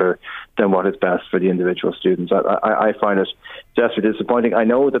others rather than what is best for the individual students? I find it just disappointing. I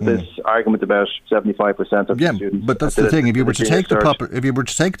know that this argument about 75% of the students... but that's the thing. If you were to take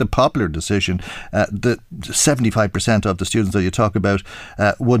the popular decision, the 75% of the students that you talk about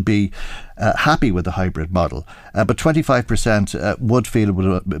would be happy with the hybrid model, but 25% would feel it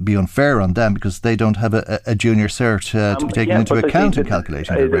would be unfair on them because they don't have a junior cert to be taken into account in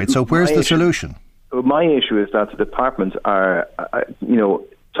calculating their grade. So where's the solution? My issue is that the departments are,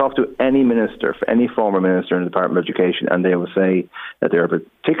 talk to any minister, any former minister in the Department of Education, and they will say that they are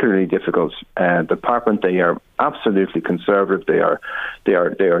particularly difficult department. They are absolutely conservative. They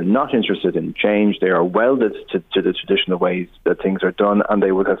are not interested in change. They are welded to the traditional ways that things are done, and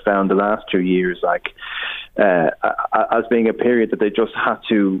they would have found the last 2 years as being a period that they just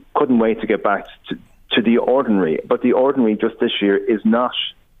couldn't wait to get back to the ordinary. But the ordinary just this year is not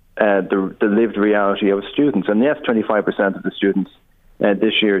the lived reality of students. And yes, 25% of the students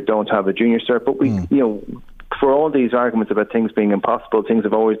this year don't have a junior cert, but we, for all these arguments about things being impossible, things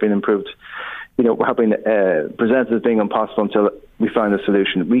have always been improved, have been presented as being impossible until we find a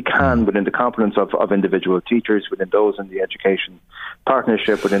solution. We can, within the competence of individual teachers, within those in the education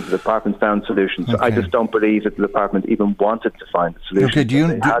partnership, within the department, found solutions. Okay. I just don't believe that the department even wanted to find a solution. Okay,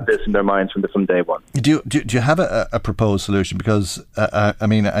 they had this in their minds from day one. Do you have a proposed solution? Because,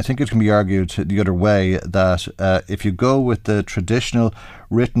 I think it can be argued the other way that if you go with the traditional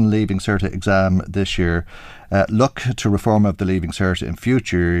written Leaving Cert exam this year, look to reform of the Leaving Cert in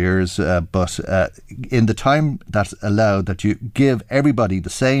future years, but in the time that's allowed, that you give everybody the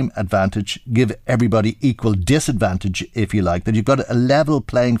same advantage, give everybody equal disadvantage, if you like, that you've got a level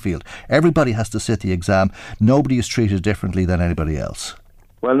playing field. Everybody has to sit the exam. Nobody is treated differently than anybody else.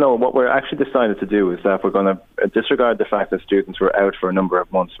 Well, no, what we're actually decided to do is that we're going to disregard the fact that students were out for a number of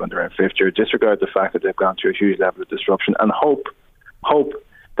months when they're in fifth year, disregard the fact that they've gone through a huge level of disruption, and hope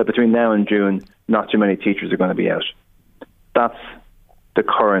that between now and June, not too many teachers are going to be out. That's the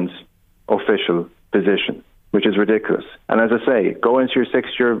current official position. which is ridiculous. And as I say, go into your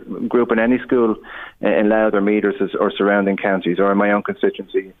sixth-year group in any school in Louth or Meath or surrounding counties, or in my own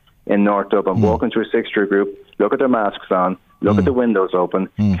constituency in North Dublin, walk into a sixth-year group, look at their masks on, look at the windows open,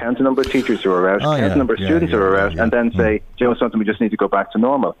 count the number of teachers who are out, count the number of students who are out, and then say, do you know something, we just need to go back to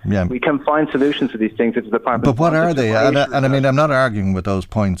normal. Yeah. We can find solutions to these things if the department... But what are they? And I mean, I'm not arguing with those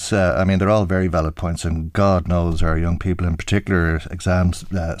points. I mean, they're all very valid points, and God knows our young people, in particular exams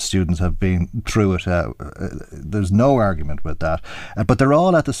students, have been through it. There's no argument with that. But they're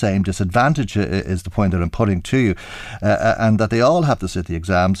all at the same disadvantage, is the point that I'm putting to you, and that they all have to sit the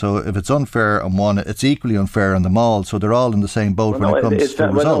exam. So if it's unfair on one, it's equally unfair on them all. So they're all in the same boat when it comes to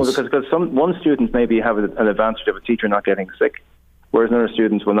results. No, because one student maybe have an advantage of a teacher not getting sick, whereas another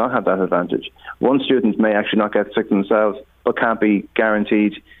student will not have that advantage. One student may actually not get sick themselves, but can't be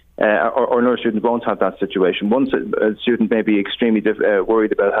guaranteed, or another student won't have that situation. One student may be extremely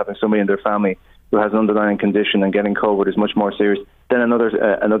worried about having somebody in their family who has an underlying condition, and getting COVID is much more serious than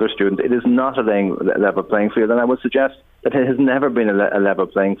another student. It is not a level playing field, and I would suggest that it has never been a level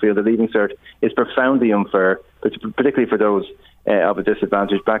playing field. The Leaving Cert is profoundly unfair, particularly for those of a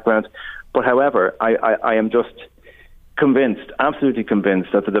disadvantaged background. But however, I am just convinced, absolutely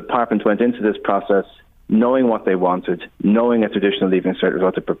convinced, that the department went into this process knowing what they wanted, knowing a traditional Leaving Cert was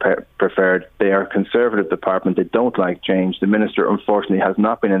what they preferred. They are a conservative department. They don't like change. The Minister, unfortunately, has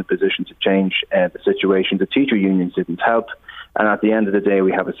not been in a position to change the situation. The teacher unions didn't help. And at the end of the day,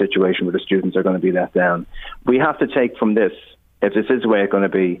 we have a situation where the students are going to be let down. We have to take from this, if this is the way it's going to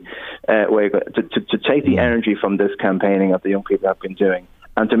be, to take the energy from this campaigning that the young people have been doing,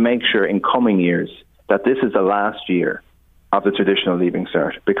 and to make sure in coming years that this is the last year of the traditional Leaving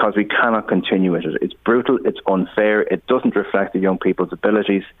Cert, because we cannot continue with it. It's brutal, it's unfair, it doesn't reflect the young people's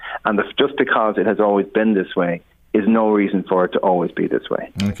abilities, and just because it has always been this way is no reason for it to always be this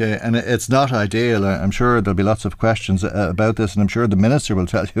way. Okay, and it's not ideal. I'm sure there'll be lots of questions about this, and I'm sure the Minister will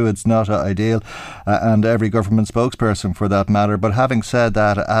tell you it's not ideal, and every government spokesperson for that matter. But having said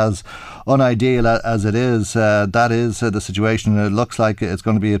that, as unideal as it is, that is the situation. It looks like it's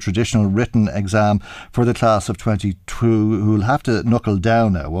going to be a traditional written exam for the class of 22, who'll have to knuckle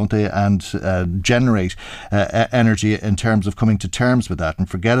down now, won't they, and generate energy in terms of coming to terms with that and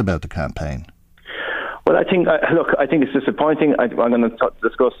forget about the campaign. Well, I think it's disappointing. I'm going to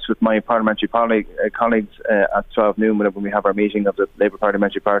discuss with my parliamentary colleagues at 12 noon when we have our meeting of the Labour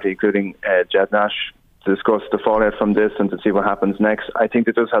Parliamentary Party, including Jed Nash, to discuss the fallout from this and to see what happens next. I think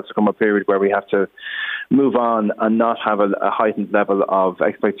there does have to come a period where we have to move on and not have a heightened level of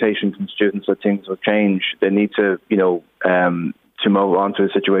expectation from students that things will change. They need to, to move on to a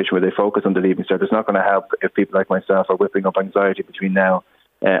situation where they focus on the Leaving Cert. It's not going to help if people like myself are whipping up anxiety between now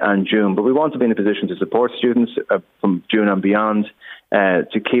and June. But we want to be in a position to support students from June and beyond,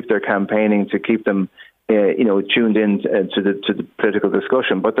 to keep their campaigning, to keep them tuned in to the political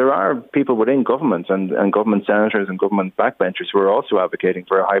discussion. But there are people within government and government senators and government backbenchers who are also advocating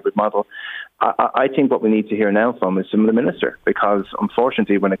for a hybrid model. I think what we need to hear now from is from the Minister, because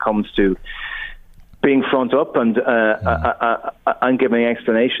unfortunately when it comes to being front up and giving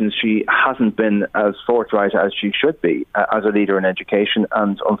explanations, she hasn't been as forthright as she should be as a leader in education.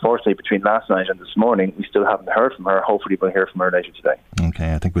 And unfortunately, between last night and this morning, we still haven't heard from her. Hopefully, we'll hear from her later today.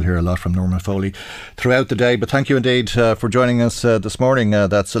 Okay, I think we'll hear a lot from Norma Foley throughout the day. But thank you indeed for joining us this morning.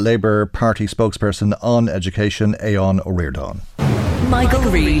 That's Labour Party spokesperson on education, Aodhán Ó Ríordáin. Michael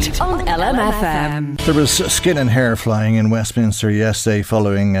Reid on LMFM. There was skin and hair flying in Westminster yesterday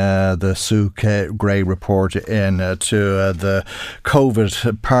following the Sue Gray report into the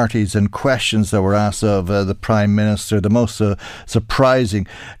COVID parties and questions that were asked of the Prime Minister. The most surprising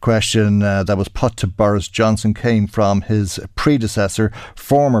question that was put to Boris Johnson came from his predecessor,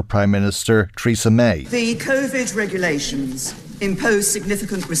 former Prime Minister Theresa May. The COVID regulations impose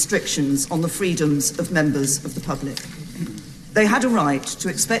significant restrictions on the freedoms of members of the public. They had a right to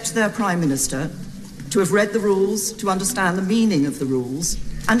expect their Prime Minister to have read the rules, to understand the meaning of the rules,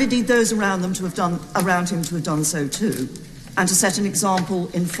 and indeed those around him to have done so too, and to set an example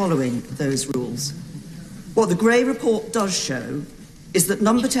in following those rules. What the Gray report does show is that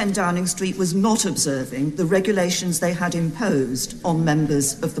Number 10 Downing Street was not observing the regulations they had imposed on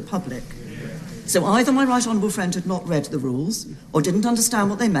members of the public. So either my right honourable friend had not read the rules, or didn't understand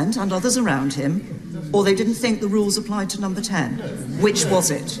what they meant, and others around him, or they didn't think the rules applied to Number 10. Which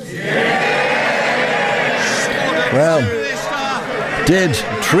was it? Well, did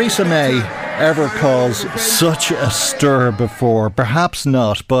Theresa May ever cause such a stir before? Perhaps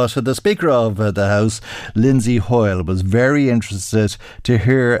not, but the Speaker of the House, Lindsay Hoyle, was very interested to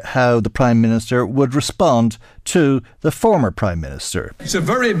hear how the Prime Minister would respond to the former Prime Minister. It's a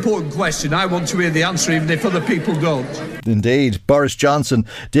very important question. I want to hear the answer, even if other people don't. Indeed, Boris Johnson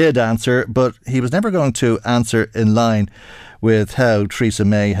did answer, but he was never going to answer in line with how Theresa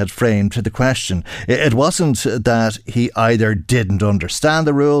May had framed the question. It wasn't that he either didn't understand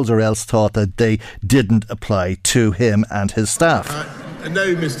the rules or else thought that they didn't apply to him and his staff.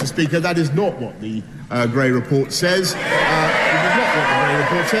 No, Mr. Speaker, that is not what the Gray report says. It is not what the Gray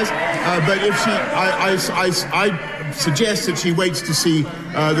report says. But if I suggest that she waits to see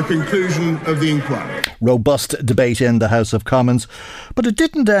the conclusion of the inquiry. Robust debate in the House of Commons. But it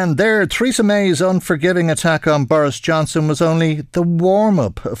didn't end there. Theresa May's unforgiving attack on Boris Johnson was only the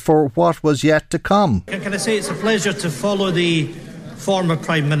warm-up for what was yet to come. Can I say it's a pleasure to follow the former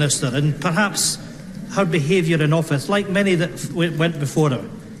Prime Minister, and perhaps her behaviour in office, like many that went before her,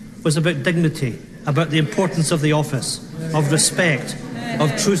 was about dignity, about the importance of the office, of respect,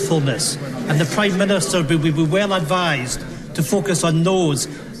 of truthfulness. And the Prime Minister will be well advised to focus on those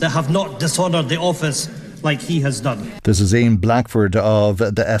that have not dishonoured the office like he has done. This is Ian Blackford of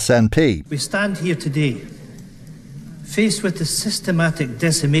the SNP. We stand here today faced with the systematic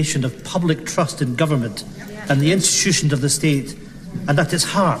decimation of public trust in government and the institutions of the state, and at its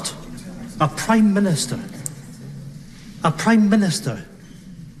heart, a Prime Minister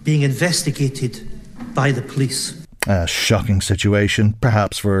being investigated by the police. A shocking situation,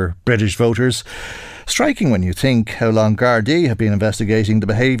 perhaps for British voters. Striking when you think how long Gardaí have been investigating the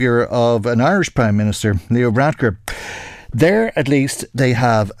behaviour of an Irish Prime Minister, Leo Varadkar. There, at least, they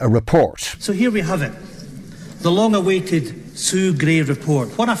have a report. So here we have it. The long-awaited Sue Gray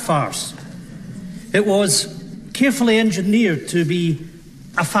report. What a farce. It was carefully engineered to be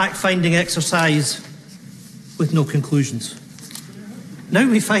a fact-finding exercise with no conclusions. Now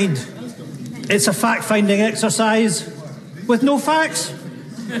we find it's a fact-finding exercise with no facts.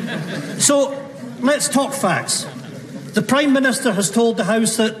 So let's talk facts. The Prime Minister has told the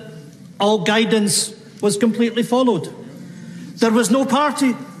House that all guidance was completely followed. There was no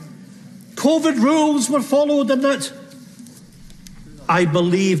party. COVID rules were followed, and that I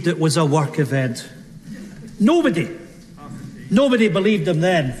believed it was a work event. Nobody believed him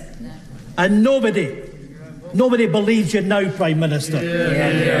then. And nobody believes you now, Prime Minister.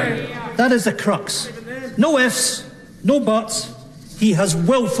 Yeah. That is the crux. No ifs, no buts. He has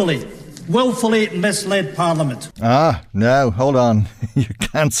willfully misled Parliament. No, hold on. You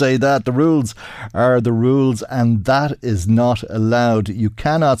can't say that. The rules are the rules, and that is not allowed. You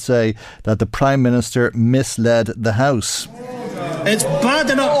cannot say that the Prime Minister misled the House. It's bad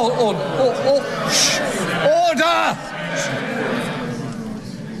enough. Order!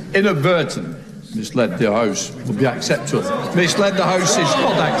 Inadvertent misled the House would be acceptable. Misled the House is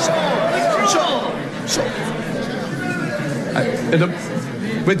not acceptable.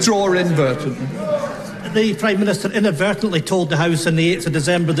 Withdraw inadvertent. The Prime Minister inadvertently told the House on the 8th of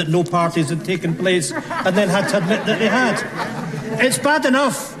December that no parties had taken place and then had to admit that they had. It's bad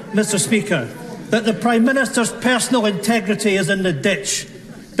enough, Mr. Speaker, that the Prime Minister's personal integrity is in the ditch,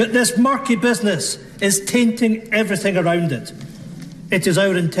 but this murky business is tainting everything around it. It is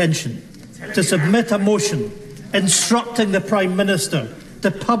our intention to submit a motion instructing the Prime Minister to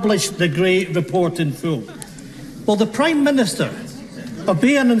publish the Gray report in full. Will the Prime Minister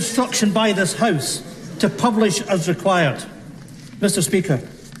obey an instruction by this House to publish as required? Mr. Speaker,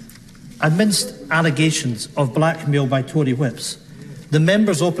 amidst allegations of blackmail by Tory whips, the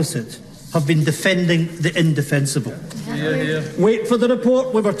members opposite have been defending the indefensible. Wait for the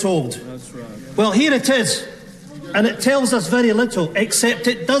report, we were told. That's right. Well, here it is, and it tells us very little, except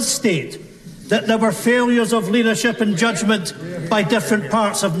it does state that there were failures of leadership and judgment by different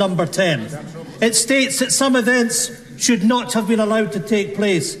parts of Number 10. It states that some events should not have been allowed to take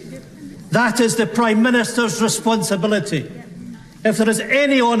place. That is the Prime Minister's responsibility. If there is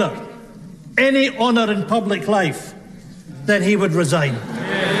any honour in public life, then he would resign.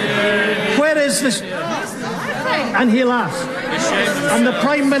 Where is this? And he laughs. And the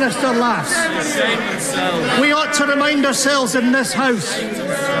Prime Minister laughs. We ought to remind ourselves in this House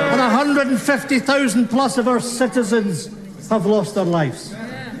that 150,000 plus of our citizens have lost their lives.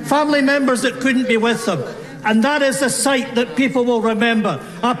 Family members that couldn't be with them. And that is the sight that people will remember.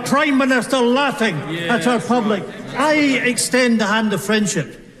 A Prime Minister laughing at our public. I extend the hand of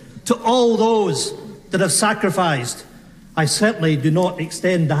friendship to all those that have sacrificed. I certainly do not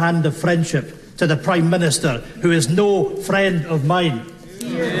extend the hand of friendship to the Prime Minister, who is no friend of mine.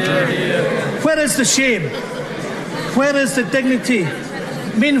 Where is the shame? Where is the dignity?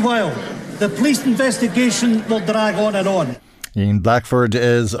 Meanwhile, the police investigation will drag on and on. Ian Blackford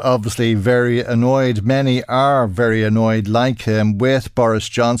is obviously very annoyed. Many are very annoyed, like him, with Boris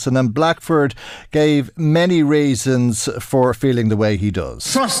Johnson, and Blackford gave many reasons for feeling the way he does.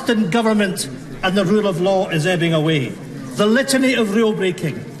 Trust in government and the rule of law is ebbing away. The litany of rule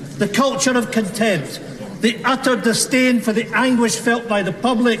breaking, the culture of contempt, the utter disdain for the anguish felt by the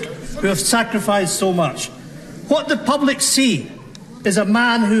public who have sacrificed so much. What the public see is a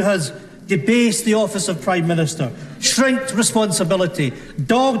man who has debased the office of Prime Minister, shrinked responsibility,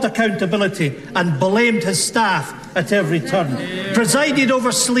 dogged accountability and blamed his staff at every turn, presided over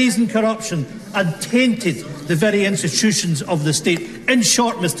sleaze and corruption and tainted the very institutions of the state. In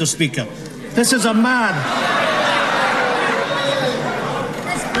short, Mr. Speaker, this is a man...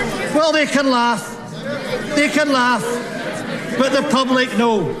 Well, they can laugh, but the public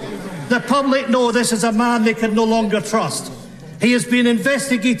know. The public know this is a man they can no longer trust. He has been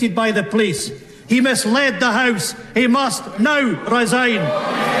investigated by the police. He misled the House. He must now resign.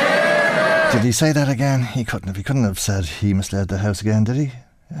 Did he say that again? He couldn't have said he misled the House again, did he?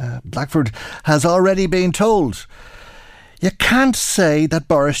 Blackford has already been told. You can't say that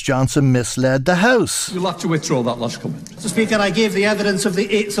Boris Johnson misled the House. You'll have to withdraw that last comment. Mr. Speaker, I gave the evidence of the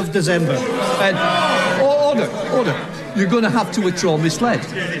 8th of December. Order. You're going to have to withdraw misled.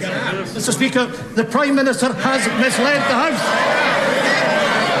 Mr. Speaker, the Prime Minister has misled the House.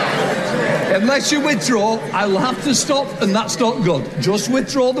 Unless you withdraw, I'll have to stop, and that's not good. Just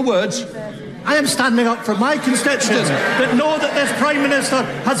withdraw the words. I am standing up for my constituents that know that this Prime Minister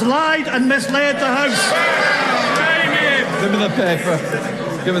has lied and misled the House. Give me the paper.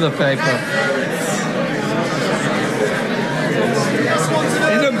 Give me the paper.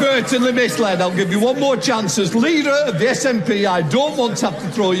 Inadvertently misled. I'll give you one more chance. As leader of the SNP, I don't want to have to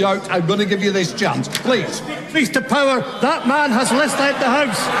throw you out. I'm going to give you this chance. Please. Please to power. That man has misled the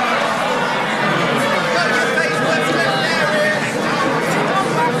House.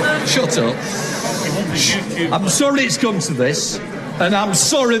 Shut up. I'm sorry it's come to this, and I'm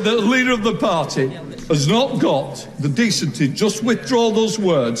sorry that the leader of the party has not got the decency to just withdraw those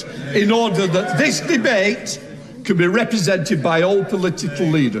words in order that this debate can be represented by all political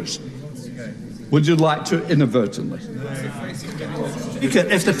leaders. Would you like to inadvertently?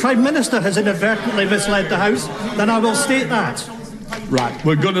 If the Prime Minister has inadvertently misled the House, then I will state that. Right,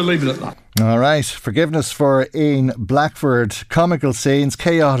 we're going to leave it at that. All right, forgiveness for Ian Blackford. Comical scenes,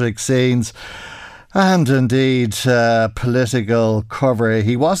 chaotic scenes, and indeed political cover.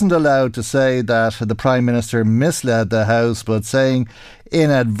 He wasn't allowed to say that the Prime Minister misled the House, but saying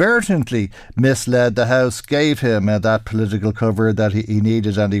inadvertently misled the House gave him that political cover that he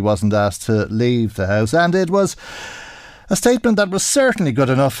needed, and he wasn't asked to leave the House. And it was a statement that was certainly good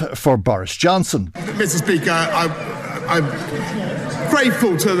enough for Boris Johnson. Mr. Speaker, I'm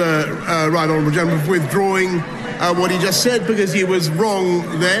grateful to the Right Honourable Gentleman for withdrawing what he just said, because he was wrong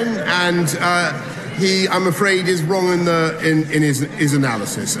then, and he, I'm afraid, is wrong in his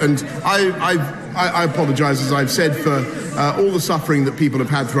analysis. And I apologise, as I've said, for all the suffering that people have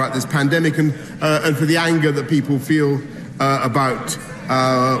had throughout this pandemic, and for the anger that people feel about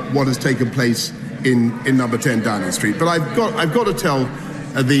what has taken place in number 10 Downing Street. But I've got to tell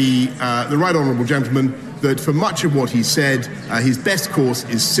the Right Honourable Gentleman that for much of what he said, his best course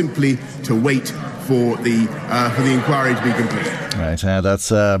is simply to wait for the inquiry to be completed. Right,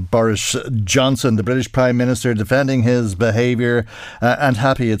 that's Boris Johnson, the British Prime Minister, defending his behaviour and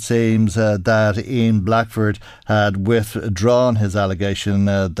happy, it seems, that Ian Blackford had withdrawn his allegation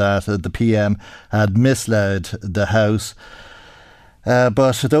that the PM had misled the House.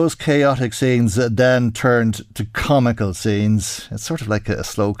 But those chaotic scenes then turned to comical scenes. It's sort of like a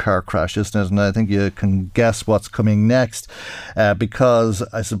slow car crash, isn't it? And I think you can guess what's coming next, because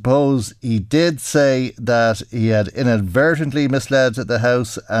I suppose he did say that he had inadvertently misled the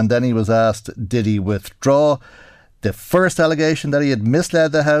House, and then he was asked, did he withdraw the first allegation that he had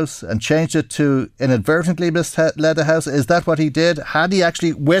misled the House and changed it to inadvertently misled the House? Is that what he did? Had he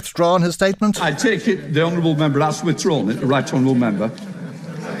actually withdrawn his statement? I take it the Honourable Member has withdrawn it, the Right Honourable Member.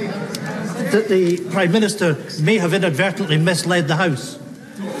 That the Prime Minister may have inadvertently misled the House.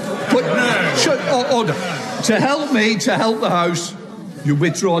 But, order. To help the House, you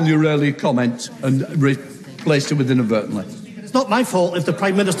withdrawn your earlier comment and replaced it with inadvertently. It's not my fault if the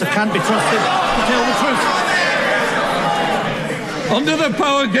Prime Minister can't be trusted to tell the truth. Under the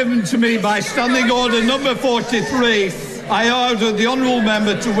power given to me by Standing Order number 43, I order the Honourable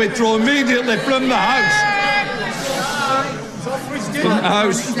Member to withdraw immediately from the House. From the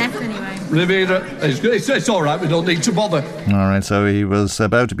House. Rivera, it's all right, we don't need to bother. All right, so he was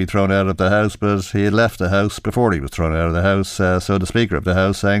about to be thrown out of the House, but he had left the House before he was thrown out of the House. So the Speaker of the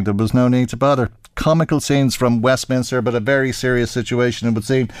House saying there was no need to bother. comical scenes from Westminster, but a very serious situation, it would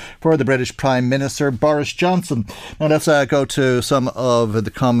seem, for the British Prime Minister Boris Johnson. Now let's go to some of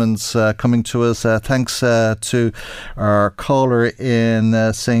the comments coming to us. Thanks to our caller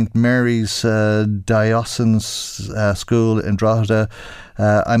in St Mary's Diocesan School in Drogheda.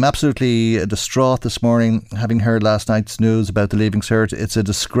 I'm absolutely distraught this morning, having heard last night's news about the Leaving Cert. It's a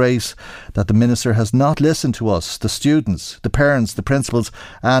disgrace that the Minister has not listened to us, the students, the parents, the principals,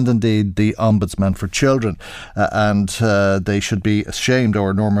 and indeed the Ombudsman for Children. And they should be ashamed,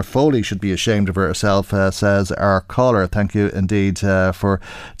 or Norma Foley should be ashamed of herself, says our caller. Thank you indeed for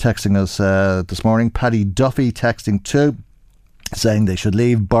texting us this morning. Paddy Duffy texting too, saying they should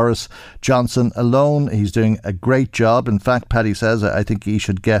leave Boris Johnson alone. He's doing a great job. In fact, Paddy says, I think he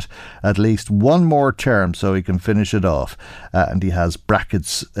should get at least one more term so he can finish it off. And he has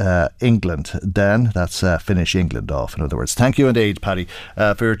brackets England then. That's finish England off, in other words. Thank you indeed, Paddy,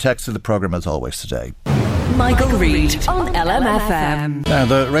 for your text to the programme as always today. Michael Reid on LMFM. Now,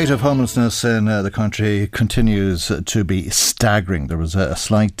 the rate of homelessness in the country continues to be staggering. There was a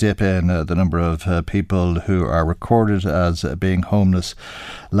slight dip in the number of people who are recorded as being homeless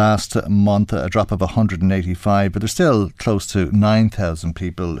last month, a drop of 185, but there's still close to 9,000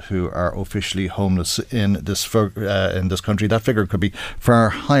 people who are officially homeless in this country. That figure could be far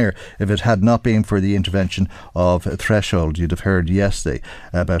higher if it had not been for the intervention of Threshold. You'd have heard yesterday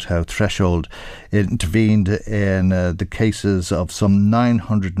about how Threshold intervened in the cases of some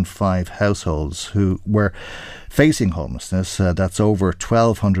 905 households who were facing homelessness. That's over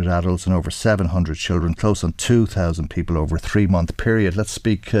 1,200 adults and over 700 children, close on 2,000 people over a 3-month period. Let's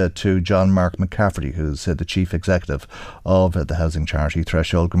speak to John Mark McCafferty, who's the Chief Executive of the housing charity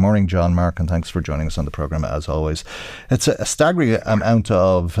Threshold. Good morning, John Mark, and thanks for joining us on the programme as always. It's a staggering amount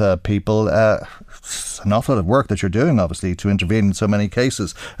of people. It's an awful lot of work that you're doing, obviously, to intervene in so many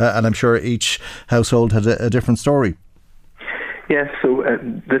cases. And I'm sure each household had a different story. Yes, so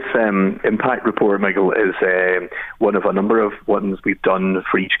this impact report, Michael, is one of a number of ones we've done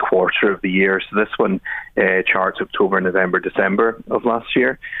for each quarter of the year. So this one charts October, November, December of last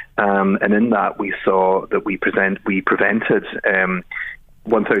year. And in that we saw that we prevented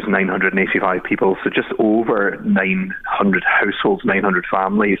 1,985 people, so just over 900 households, 900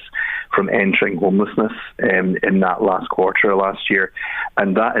 families from entering homelessness in that last quarter of last year.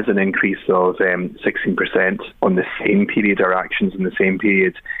 And that is an increase of 16% on the same period, our actions in the same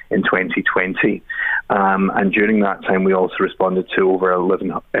period in 2020. And during that time, we also responded to over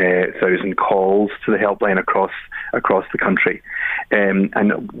 11,000 calls to the helpline across the country.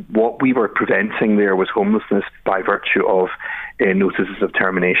 And what we were preventing there was homelessness by virtue of notices of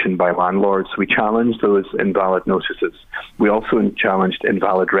termination by landlords. We challenged those invalid notices. We also challenged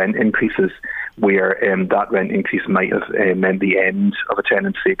invalid rent increases, where that rent increase might have meant the end of a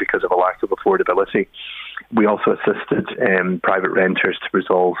tenancy because of a lack of affordability. We also assisted private renters to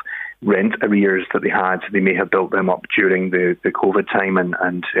resolve rent arrears that they had. They may have built them up during the COVID time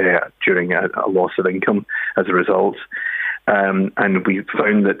and during a loss of income as a result. And we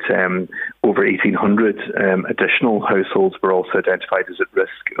found that over 1,800 additional households were also identified as at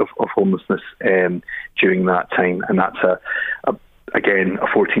risk of homelessness during that time. And that's, again, a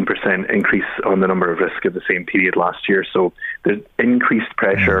 14% increase on the number of risk of the same period last year. So there's increased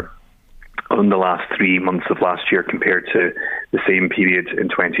pressure on the last 3 months of last year compared to the same period in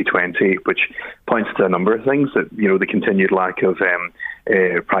 2020, which points to a number of things. That, you know, the continued lack of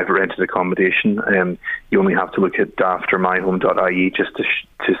private rented accommodation. You only have to look at daft or myhome.ie just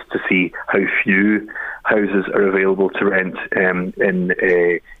to see how few houses are available to rent in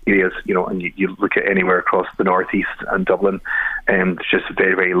areas, you know, and you look at anywhere across the northeast and Dublin, and just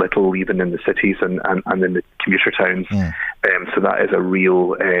very, very little even in the cities and in the commuter towns. So that is a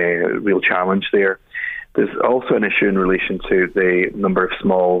real challenge there. There's also an issue in relation to the number of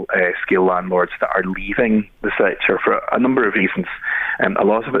small-scale landlords that are leaving the sector for a number of reasons. A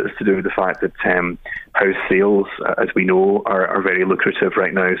lot of it is to do with the fact that house sales, as we know, are very lucrative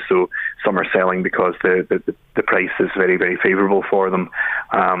right now. So some are selling because the price is very, very favourable for them.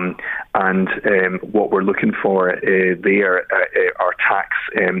 And what we're looking for there are tax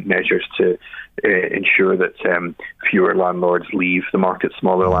measures to ensure that fewer landlords leave the market,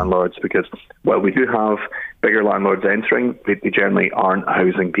 smaller landlords, because while we do have bigger landlords entering, they generally aren't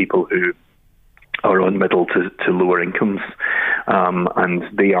housing people who are on middle to lower incomes, and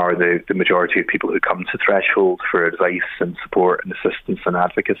they are the majority of people who come to Threshold for advice and support and assistance and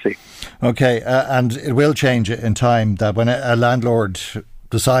advocacy. Okay, and it will change in time, that when a landlord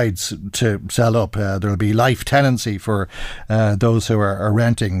decides to sell up, there'll be life tenancy for those who are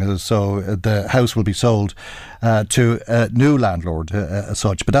renting, so the house will be sold to a new landlord as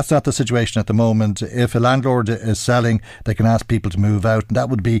such. But that's not the situation at the moment. If a landlord is selling, they can ask people to move out, and that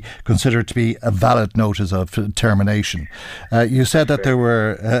would be considered to be a valid notice of termination. You said that there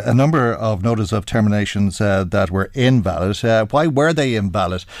were a number of notice of terminations that were invalid. Why were they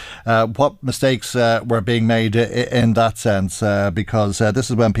invalid? What mistakes were being made in that sense? Because this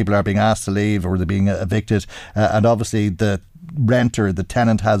is when people are being asked to leave or they're being evicted, and obviously the renter, the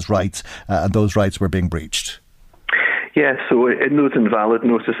tenant, has rights, and those rights were being breached. Yeah, so in those invalid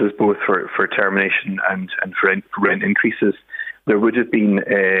notices, both for termination and for rent increases, there would have been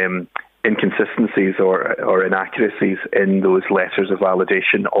inconsistencies or inaccuracies in those letters of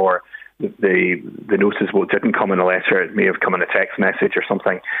validation, or the notice didn't come in a letter. It may have come in a text message or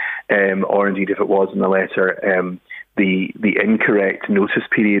something, or indeed if it was in a letter, the incorrect notice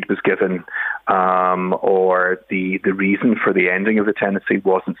period was given, or the reason for the ending of the tenancy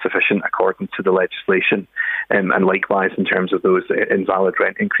wasn't sufficient according to the legislation. And likewise, in terms of those invalid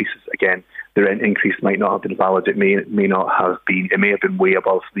rent increases, again, the rent increase might not have been valid. It may not have been. It may have been way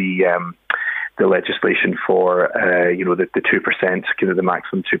above the legislation for the 2%, kind of the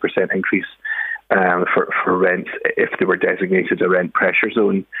maximum 2% increase for rent if they were designated a rent pressure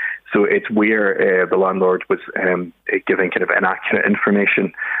zone. So it's where the landlord was giving kind of inaccurate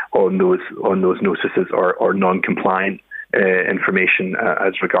information on those notices or non-compliant information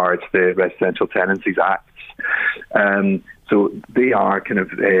as regards the Residential Tenancies Acts. So they are kind of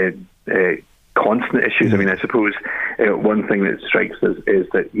constant issues. I mean, I suppose one thing that strikes us is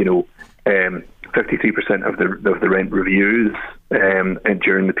that 53% of the rent reviews and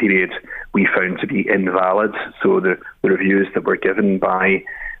during the period we found to be invalid. So the reviews that were given by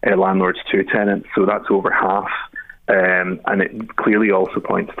landlords to tenants, so that's over half. And it clearly also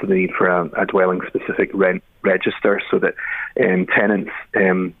points to the need for a dwelling-specific rent register so that tenants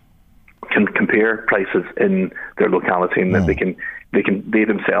can compare prices in their locality, and that they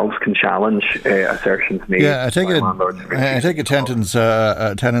themselves can challenge assertions made. Yeah, I take it tenants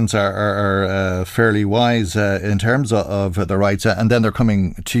are fairly wise in terms of the rights, and then they're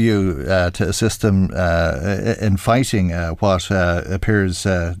coming to you to assist them in fighting what appears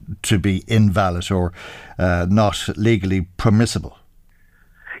to be invalid or not legally permissible.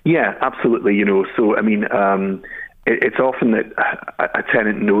 Yeah, absolutely. So I mean, it's often that a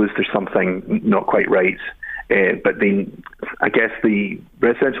tenant knows there's something not quite right. But I guess the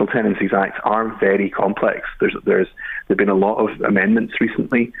Residential Tenancies Acts are very complex. There've been a lot of amendments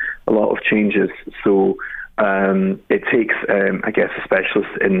recently, a lot of changes. So it takes, I guess, a specialist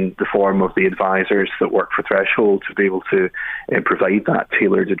in the form of the advisors that work for Threshold to be able to provide that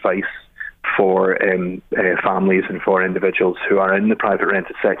tailored advice for families and for individuals who are in the private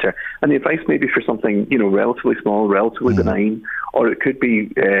rented sector. And the advice may be for something, relatively small, relatively benign, or it could be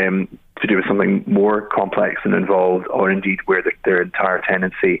to do with something more complex and involved, or indeed where their entire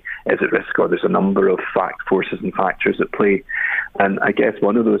tenancy is at risk, or there's a number of forces and factors at play. And I guess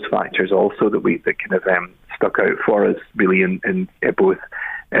one of those factors also that kind of stuck out for us really in both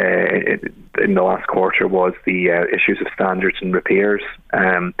in the last quarter was the issues of standards and repairs.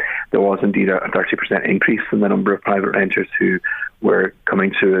 There was indeed a 30% increase in the number of private renters who were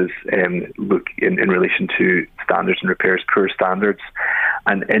coming to us look in relation to standards and repairs, poor standards.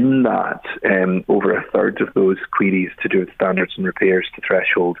 And in that, over a third of those queries to do with standards and repairs to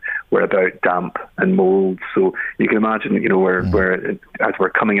Threshold were about damp and mould. So you can imagine, we're as we're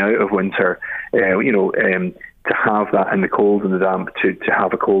coming out of winter, to have that in the cold and the damp, to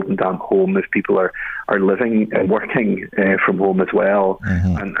have a cold and damp home if people are living and working from home as well,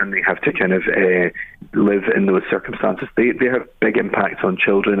 and they have to kind of live in those circumstances. They have big impacts on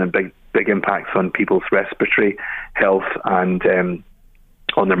children and big impacts on people's respiratory health and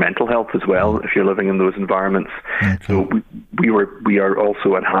on their mental health as well if you're living in those environments. So we are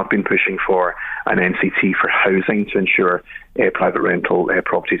also and have been pushing for an NCT for housing to ensure private rental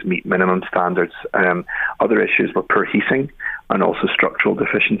properties meet minimum standards. Other issues were poor heating and also structural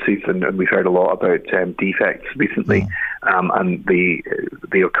deficiencies, and we've heard a lot about defects recently, and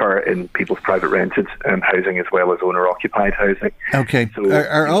they occur in people's private rented housing as well as owner-occupied housing. Okay, so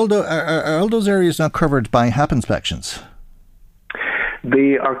are all those areas not covered by HAP inspections?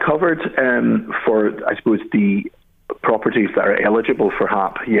 They are covered for, I suppose, the properties that are eligible for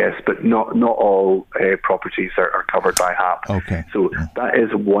HAP, yes, but not all properties are covered by HAP. Okay. So that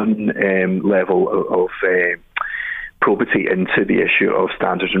is one level of probity into the issue of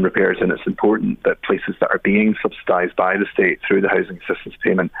standards and repairs, and it's important that places that are being subsidised by the state through the housing assistance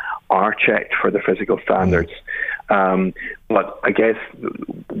payment are checked for their physical standards. But I guess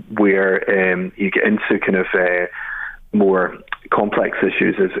where you get into kind of more complex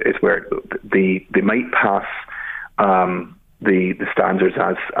issues is where they might pass the standards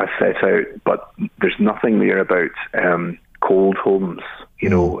as set out, but there's nothing there about cold homes.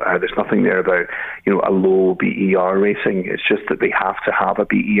 There's nothing there about a low BER rating. It's just that they have to have a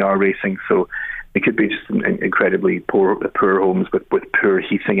BER rating. So it could be just incredibly poor homes with poor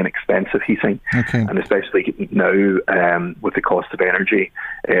heating and expensive heating. Okay. And especially now with the cost of energy,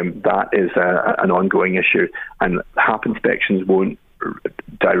 that is an ongoing issue. And HAP inspections won't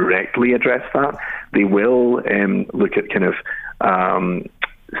directly address that. They will look at kind of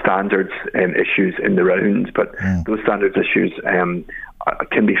standards issues in the rounds, but those standards issues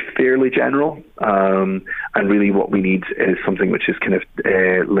can be fairly general, and really what we need is something which is kind of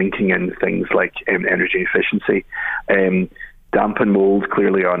linking in things like energy efficiency. Damp and mould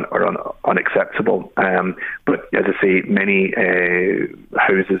clearly are unacceptable, but as I say, many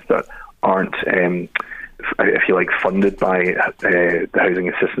houses that aren't if you like funded by the housing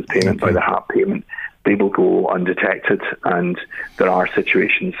assistance payment, by the HAP payment, they will go undetected, and there are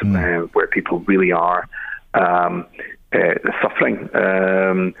situations where people really are suffering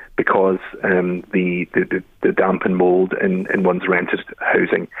because the damp and mould in one's rented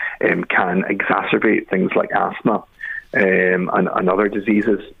housing can exacerbate things like asthma and other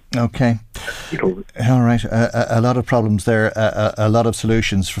diseases. Okay. All right. A lot of problems there, a lot of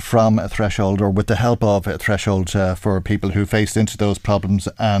solutions from Threshold, or with the help of Threshold, for people who faced into those problems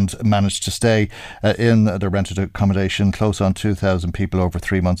and managed to stay in their rented accommodation. Close on 2,000 people over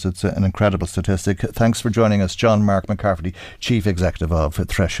 3 months. It's an incredible statistic. Thanks for joining us, John Mark McCafferty, Chief Executive of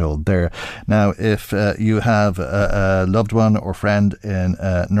Threshold there. Now, if you have a loved one or friend in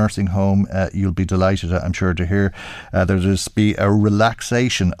a nursing home, you'll be delighted, I'm sure, to hear there's be a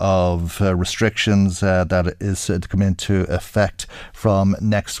relaxation of restrictions that is to come into effect from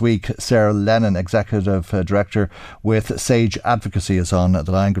next week. Sarah Lennon, Executive Director with Sage Advocacy, is on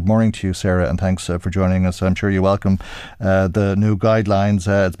the line. Good morning to you, Sarah, and thanks for joining us. I'm sure you welcome the new guidelines.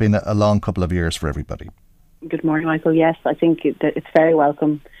 It's been a long couple of years for everybody. Good morning, Michael. Yes, I think that it's very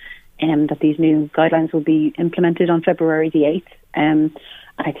welcome that these new guidelines will be implemented on February the 8th.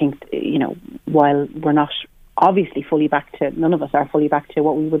 I think, while we're not obviously fully back to, none of us are fully back to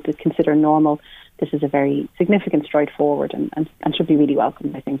what we would consider normal, this is a very significant stride forward and should be really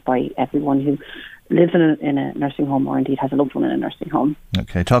welcomed, I think, by everyone who lives in a nursing home or indeed has a loved one in a nursing home.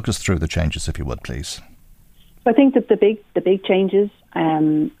 Okay, talk us through the changes, if you would, please. So I think that the big changes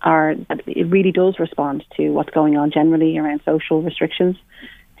are that it really does respond to what's going on generally around social restrictions.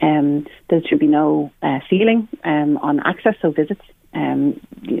 There should be no ceiling on access, so visits.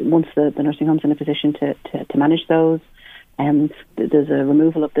 Once the nursing home's in a position to manage those, there's a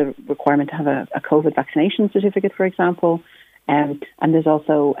removal of the requirement to have a COVID vaccination certificate, for example, and there's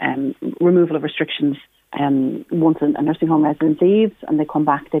also removal of restrictions. Once a nursing home resident leaves and they come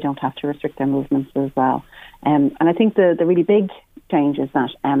back, they don't have to restrict their movements as well. And I think the really big change is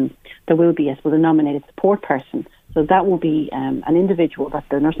that there will be, a nominated support person. So that will be an individual that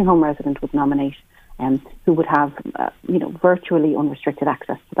the nursing home resident would nominate, who would have, virtually unrestricted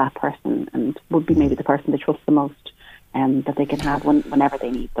access to that person, and would be maybe the person they trust the most, that they can have whenever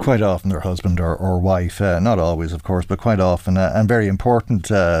they need them. Quite often their husband or wife, not always, of course, but quite often, and very important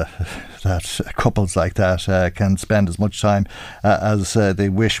that couples like that can spend as much time as they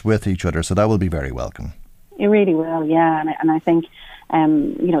wish with each other. So that will be very welcome. It really will, yeah, and I think.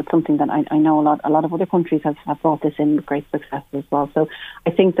 It's something that I know a lot of other countries have brought this in with great success as well. So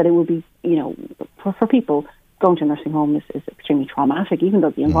I think that it will be, for people, going to a nursing home is extremely traumatic, even though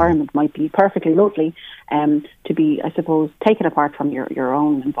the environment might be perfectly lovely, to be, I suppose, taken apart from your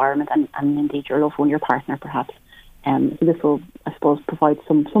own environment and indeed your loved one, your partner perhaps. So this will, I suppose, provide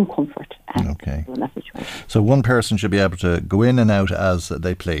some comfort in that situation. So one person should be able to go in and out as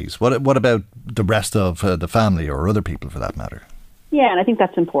they please. What about the rest of the family or other people for that matter? Yeah, and I think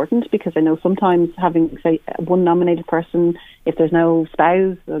that's important, because I know sometimes having, say, one nominated person, if there's no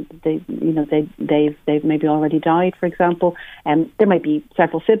spouse, they've maybe already died, for example, and there might be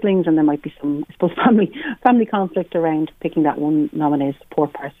several siblings, and there might be some, I suppose, family conflict around picking that one nominated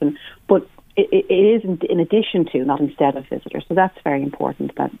support person. But it is in addition to, not instead of, visitors. So that's very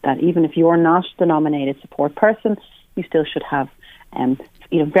important. That even if you're not the nominated support person, you still should have,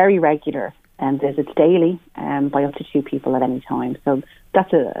 very regular visits daily by up to 2 people at any time. So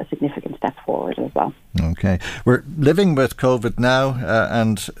that's a significant step forward as well. Okay. We're living with COVID now,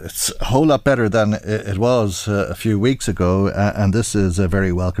 and it's a whole lot better than it was a few weeks ago, and this is a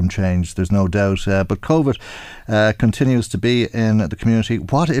very welcome change, there's no doubt. But COVID continues to be in the community.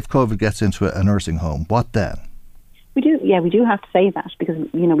 What if COVID gets into a nursing home? What then? We do have to say that, because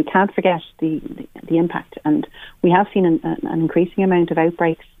we can't forget the impact, and we have seen an increasing amount of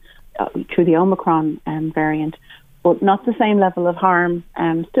outbreaks through the Omicron variant, but not the same level of harm.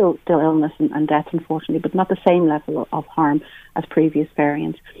 Still illness and death, unfortunately, but not the same level of harm as previous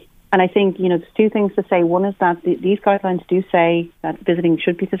variants. And I think there's two things to say. One is that these guidelines do say that visiting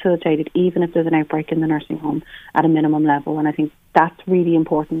should be facilitated, even if there's an outbreak in the nursing home at a minimum level, and I think that's really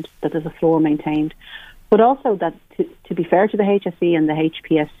important, that there's a floor maintained. But also that, to be fair to the HSE and the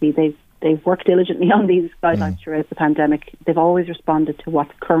HPSC, they've worked diligently on these guidelines throughout the pandemic. They've always responded to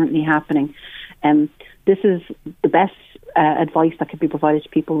what's currently happening. This is the best advice that could be provided to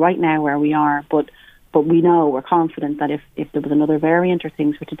people right now where we are. But we're confident that if there was another variant or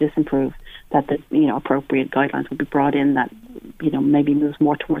things were to disimprove, that the appropriate guidelines would be brought in that maybe moves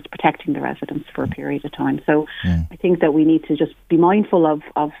more towards protecting the residents for a period of time. So I think that we need to just be mindful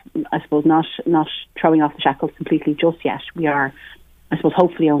of I suppose not throwing off the shackles completely just yet. We are, I suppose,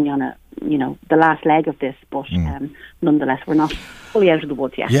 hopefully only on the last leg of this, but nonetheless we're not fully out of the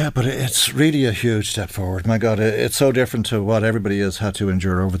woods yet. Yeah, but it's really a huge step forward. My God, it's so different to what everybody has had to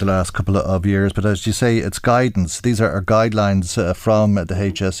endure over the last couple of years. But as you say, it's guidance. These are guidelines from the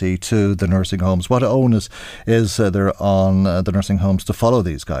HSE to the nursing homes. What onus is there on the nursing homes to follow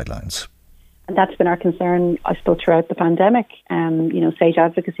these guidelines? And that's been our concern, I suppose, throughout the pandemic. Sage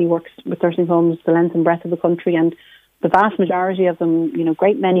Advocacy works with nursing homes the length and breadth of the country, and the vast majority of them,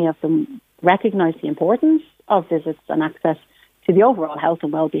 great many of them, recognise the importance of visits and access to the overall health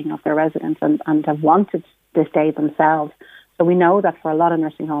and well-being of their residents, and have wanted this day themselves. So we know that for a lot of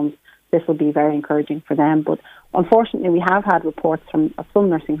nursing homes, this will be very encouraging for them. But unfortunately, we have had reports from some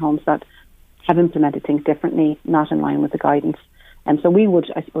nursing homes that have implemented things differently, not in line with the guidance. And so we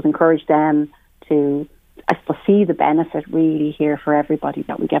would, I suppose, encourage them to, I suppose, see the benefit really here for everybody,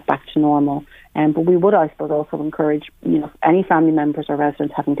 that we get back to normal. But we would, I suppose, also encourage any family members or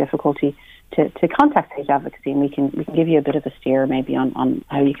residents having difficulty to contact Sage Advocacy, and we can give you a bit of a steer maybe on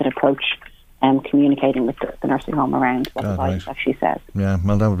how you can approach communicating with the nursing home around what the guidance actually says. Yeah,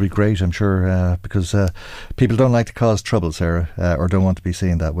 well, that would be great, I'm sure, because people don't like to cause trouble, Sarah, or don't want to be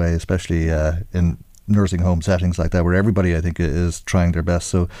seen that way, especially in nursing home settings like that, where everybody, I think, is trying their best.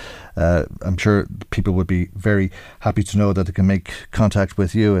 So I'm sure people would be very happy to know that they can make contact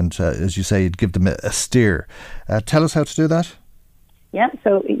with you, and as you say, give them a steer. Tell us how to do that. Yeah,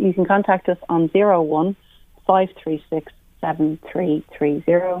 so you can contact us on 01 536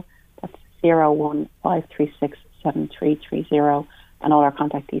 7330. That's 01 536 7330. And all our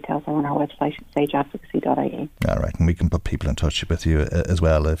contact details are on our website, sageadvocacy.ie. All right, and we can put people in touch with you as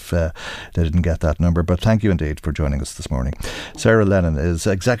well if they didn't get that number. But thank you indeed for joining us this morning. Sarah Lennon is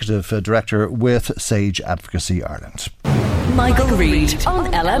Executive Director with Sage Advocacy Ireland. Michael Reid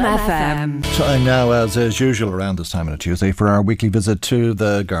on LMFM. Time now, as usual, around this time on a Tuesday, for our weekly visit to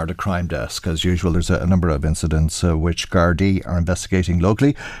the Garda Crime Desk. As usual, there's a number of incidents which Gardaí are investigating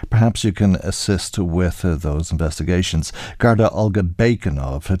locally. Perhaps you can assist with those investigations. Garda Olga Bacon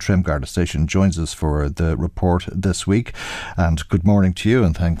of Trim Garda Station joins us for the report this week. And good morning to you,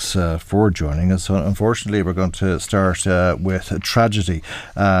 and thanks for joining us. Unfortunately, we're going to start with tragedy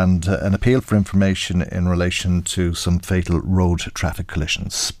and an appeal for information in relation to some fatal road traffic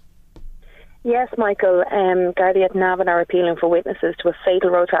collisions. Yes, Michael. Gardaí at Navan are appealing for witnesses to a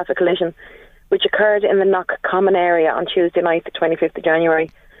fatal road traffic collision which occurred in the Knock Common area on Tuesday night, the 25th of January.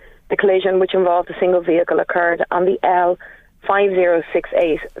 The collision, which involved a single vehicle, occurred on the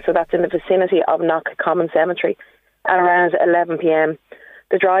L5068, so that's in the vicinity of Knock Common Cemetery, at around 11 p.m.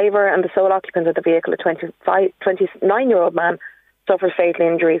 The driver and the sole occupant of the vehicle, a 29-year-old man, suffered fatal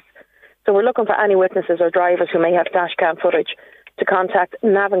injuries. So we're looking for any witnesses or drivers who may have dashcam footage to contact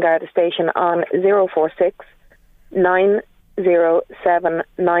Navan Garda Station on 046 907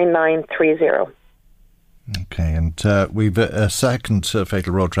 9930. Okay, and we've a second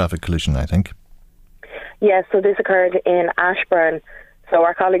fatal road traffic collision, I think. Yes, so this occurred in Ashbourne. So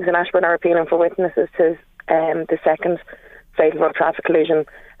our colleagues in Ashbourne are appealing for witnesses to the second fatal road traffic collision,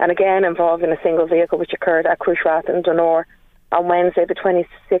 and again involving a single vehicle which occurred at Crushrath in Dunor on Wednesday the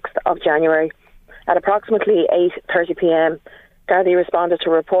 26th of January. At approximately 8:30 p.m, Gardaí responded to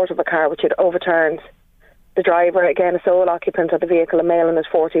a report of a car which had overturned. The driver, again a sole occupant of the vehicle, a male in his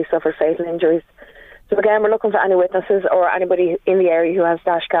 40s, suffered fatal injuries. So again, we're looking for any witnesses or anybody in the area who has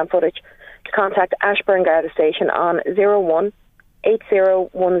dashcam footage to contact Ashbourne Garda Station on 01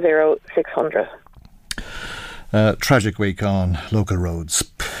 8010 600. Tragic week on local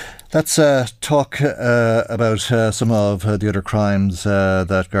roads. Let's talk about some of the other crimes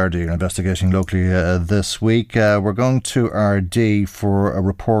that Gardaí are investigating locally this week. We're going to RD for a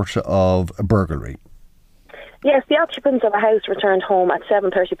report of a burglary. Yes, the occupants of a house returned home at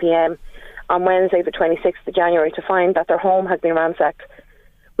 7:30 p.m. on Wednesday the 26th of January to find that their home has been ransacked.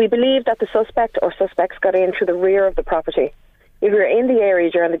 We believe that the suspect or suspects got in through the rear of the property. If you're in the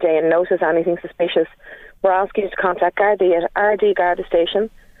area during the day and notice anything suspicious, we're asking you to contact Gardaí at RD Garda Station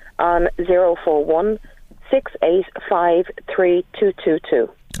on 041 685 3222.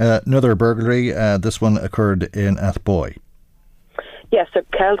 Another burglary. This one occurred in Athboy. Yes, so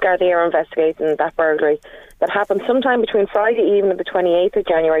Kells Gardaí are investigating that burglary that happened sometime between Friday evening the 28th of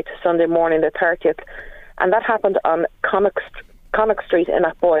January to Sunday morning the 30th, and that happened on Connacht Street in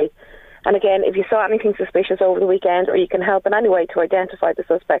Athboy. And again, if you saw anything suspicious over the weekend or you can help in any way to identify the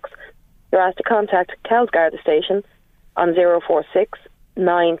suspects, you're asked to contact Kells Garda Station on 046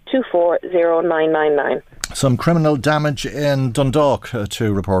 924 0999. Some criminal damage in Dundalk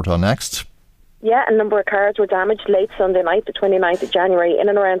to report on next. Yeah, a number of cars were damaged late Sunday night, the 29th of January, in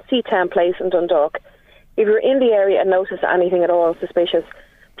and around Seatown Place in Dundalk. If you're in the area and notice anything at all suspicious,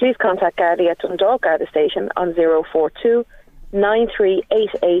 please contact Gardaí at Dundalk Garda Station on 042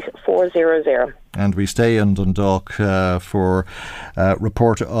 9388 400. And we stay in Dundalk for a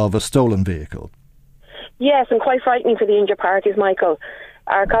report of a stolen vehicle. Yes, and quite frightening for the injured parties, Michael.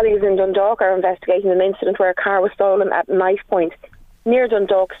 Our colleagues in Dundalk are investigating an incident where a car was stolen at Knife Point near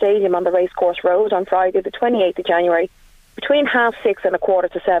Dundalk Stadium on the Racecourse Road on Friday the 28th of January between 6:30 and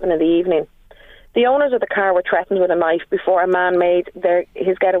 7:15 in the evening. The owners of the car were threatened with a knife before a man made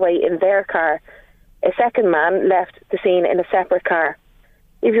his getaway in their car. A second man left the scene in a separate car.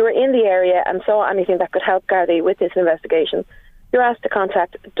 If you were in the area and saw anything that could help Gardaí with this investigation, you're asked to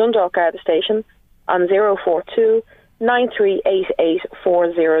contact Dundalk Garda Station on 042 9388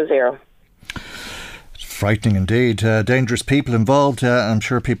 400. Frightening indeed. Dangerous people involved. I'm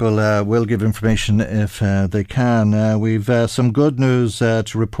sure people will give information if they can. We've some good news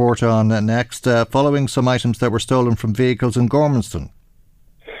to report on next, following some items that were stolen from vehicles in Gormanston.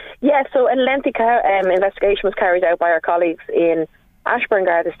 Yes, so a lengthy investigation was carried out by our colleagues in Ashbourne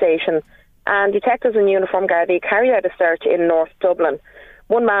Garda Station, and detectives in uniform Gardaí carried out a search in North Dublin.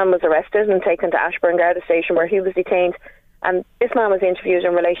 One man was arrested and taken to Ashbourne Garda Station where he was detained, and this man was interviewed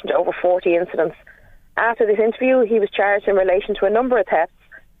in relation to over 40 incidents. After this interview, he was charged in relation to a number of thefts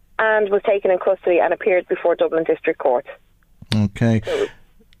and was taken in custody and appeared before Dublin District Court. Okay.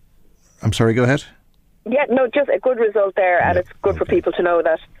 I'm sorry, go ahead. Yeah, no, just a good result there, and it's good for people to know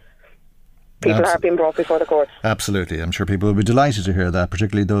that people are being brought before the courts. Absolutely. I'm sure people will be delighted to hear that,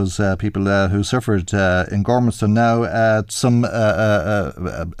 particularly those people who suffered in Gormanston. Now,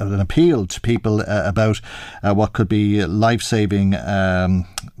 an appeal to people about what could be life-saving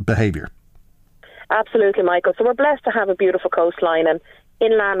behaviour. Absolutely, Michael. So we're blessed to have a beautiful coastline and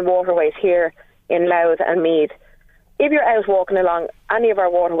inland waterways here in Louth and Meath. If you're out walking along any of our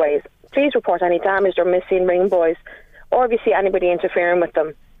waterways, please report any damaged or missing ring buoys, or if you see anybody interfering with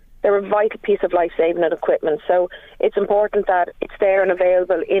them. They're a vital piece of life-saving equipment, so it's important that it's there and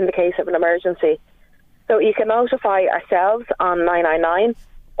available in the case of an emergency. So you can notify ourselves on 999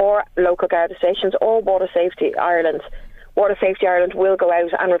 or local Garda stations or Water Safety Ireland. Water Safety Ireland will go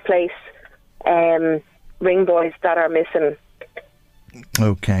out and replace ring buoys that are missing.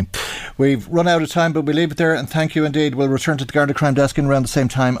 Okay. We've run out of time, but we leave it there, and thank you indeed. We'll return to the Garda Crime Desk in around the same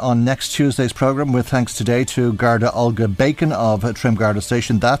time on next Tuesday's programme, with thanks today to Garda Olga Bacon of Trim Garda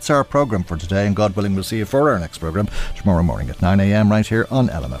Station. That's our programme for today, and God willing we'll see you for our next programme tomorrow morning at 9 a.m. right here on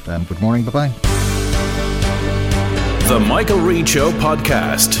LMFM. Good morning, bye-bye. The Michael Reid Show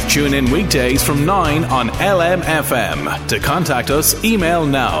podcast. Tune in weekdays from 9 on LMFM. To contact us, email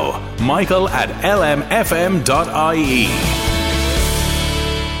now, michael@lmfm.ie.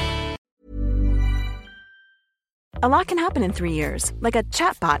 A lot can happen in 3 years, like a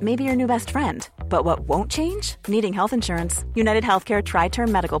chatbot may be your new best friend. But what won't change? Needing health insurance. United Healthcare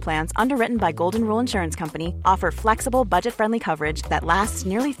Tri-Term Medical Plans, underwritten by Golden Rule Insurance Company, offer flexible, budget-friendly coverage that lasts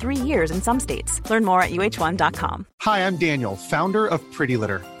nearly 3 years in some states. Learn more at uh1.com. Hi, I'm Daniel, founder of Pretty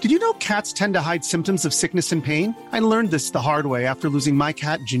Litter. Did you know cats tend to hide symptoms of sickness and pain? I learned this the hard way after losing my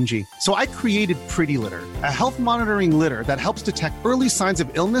cat, Gingy. So I created Pretty Litter, a health monitoring litter that helps detect early signs of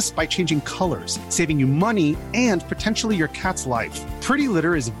illness by changing colors, saving you money and potentially your cat's life. Pretty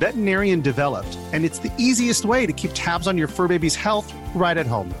Litter is veterinarian developed, and it's the easiest way to keep tabs on your fur baby's health right at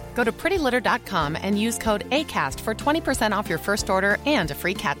home. Go to prettylitter.com and use code ACAST for 20% off your first order and a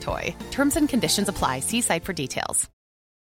free cat toy. Terms and conditions apply. See site for details.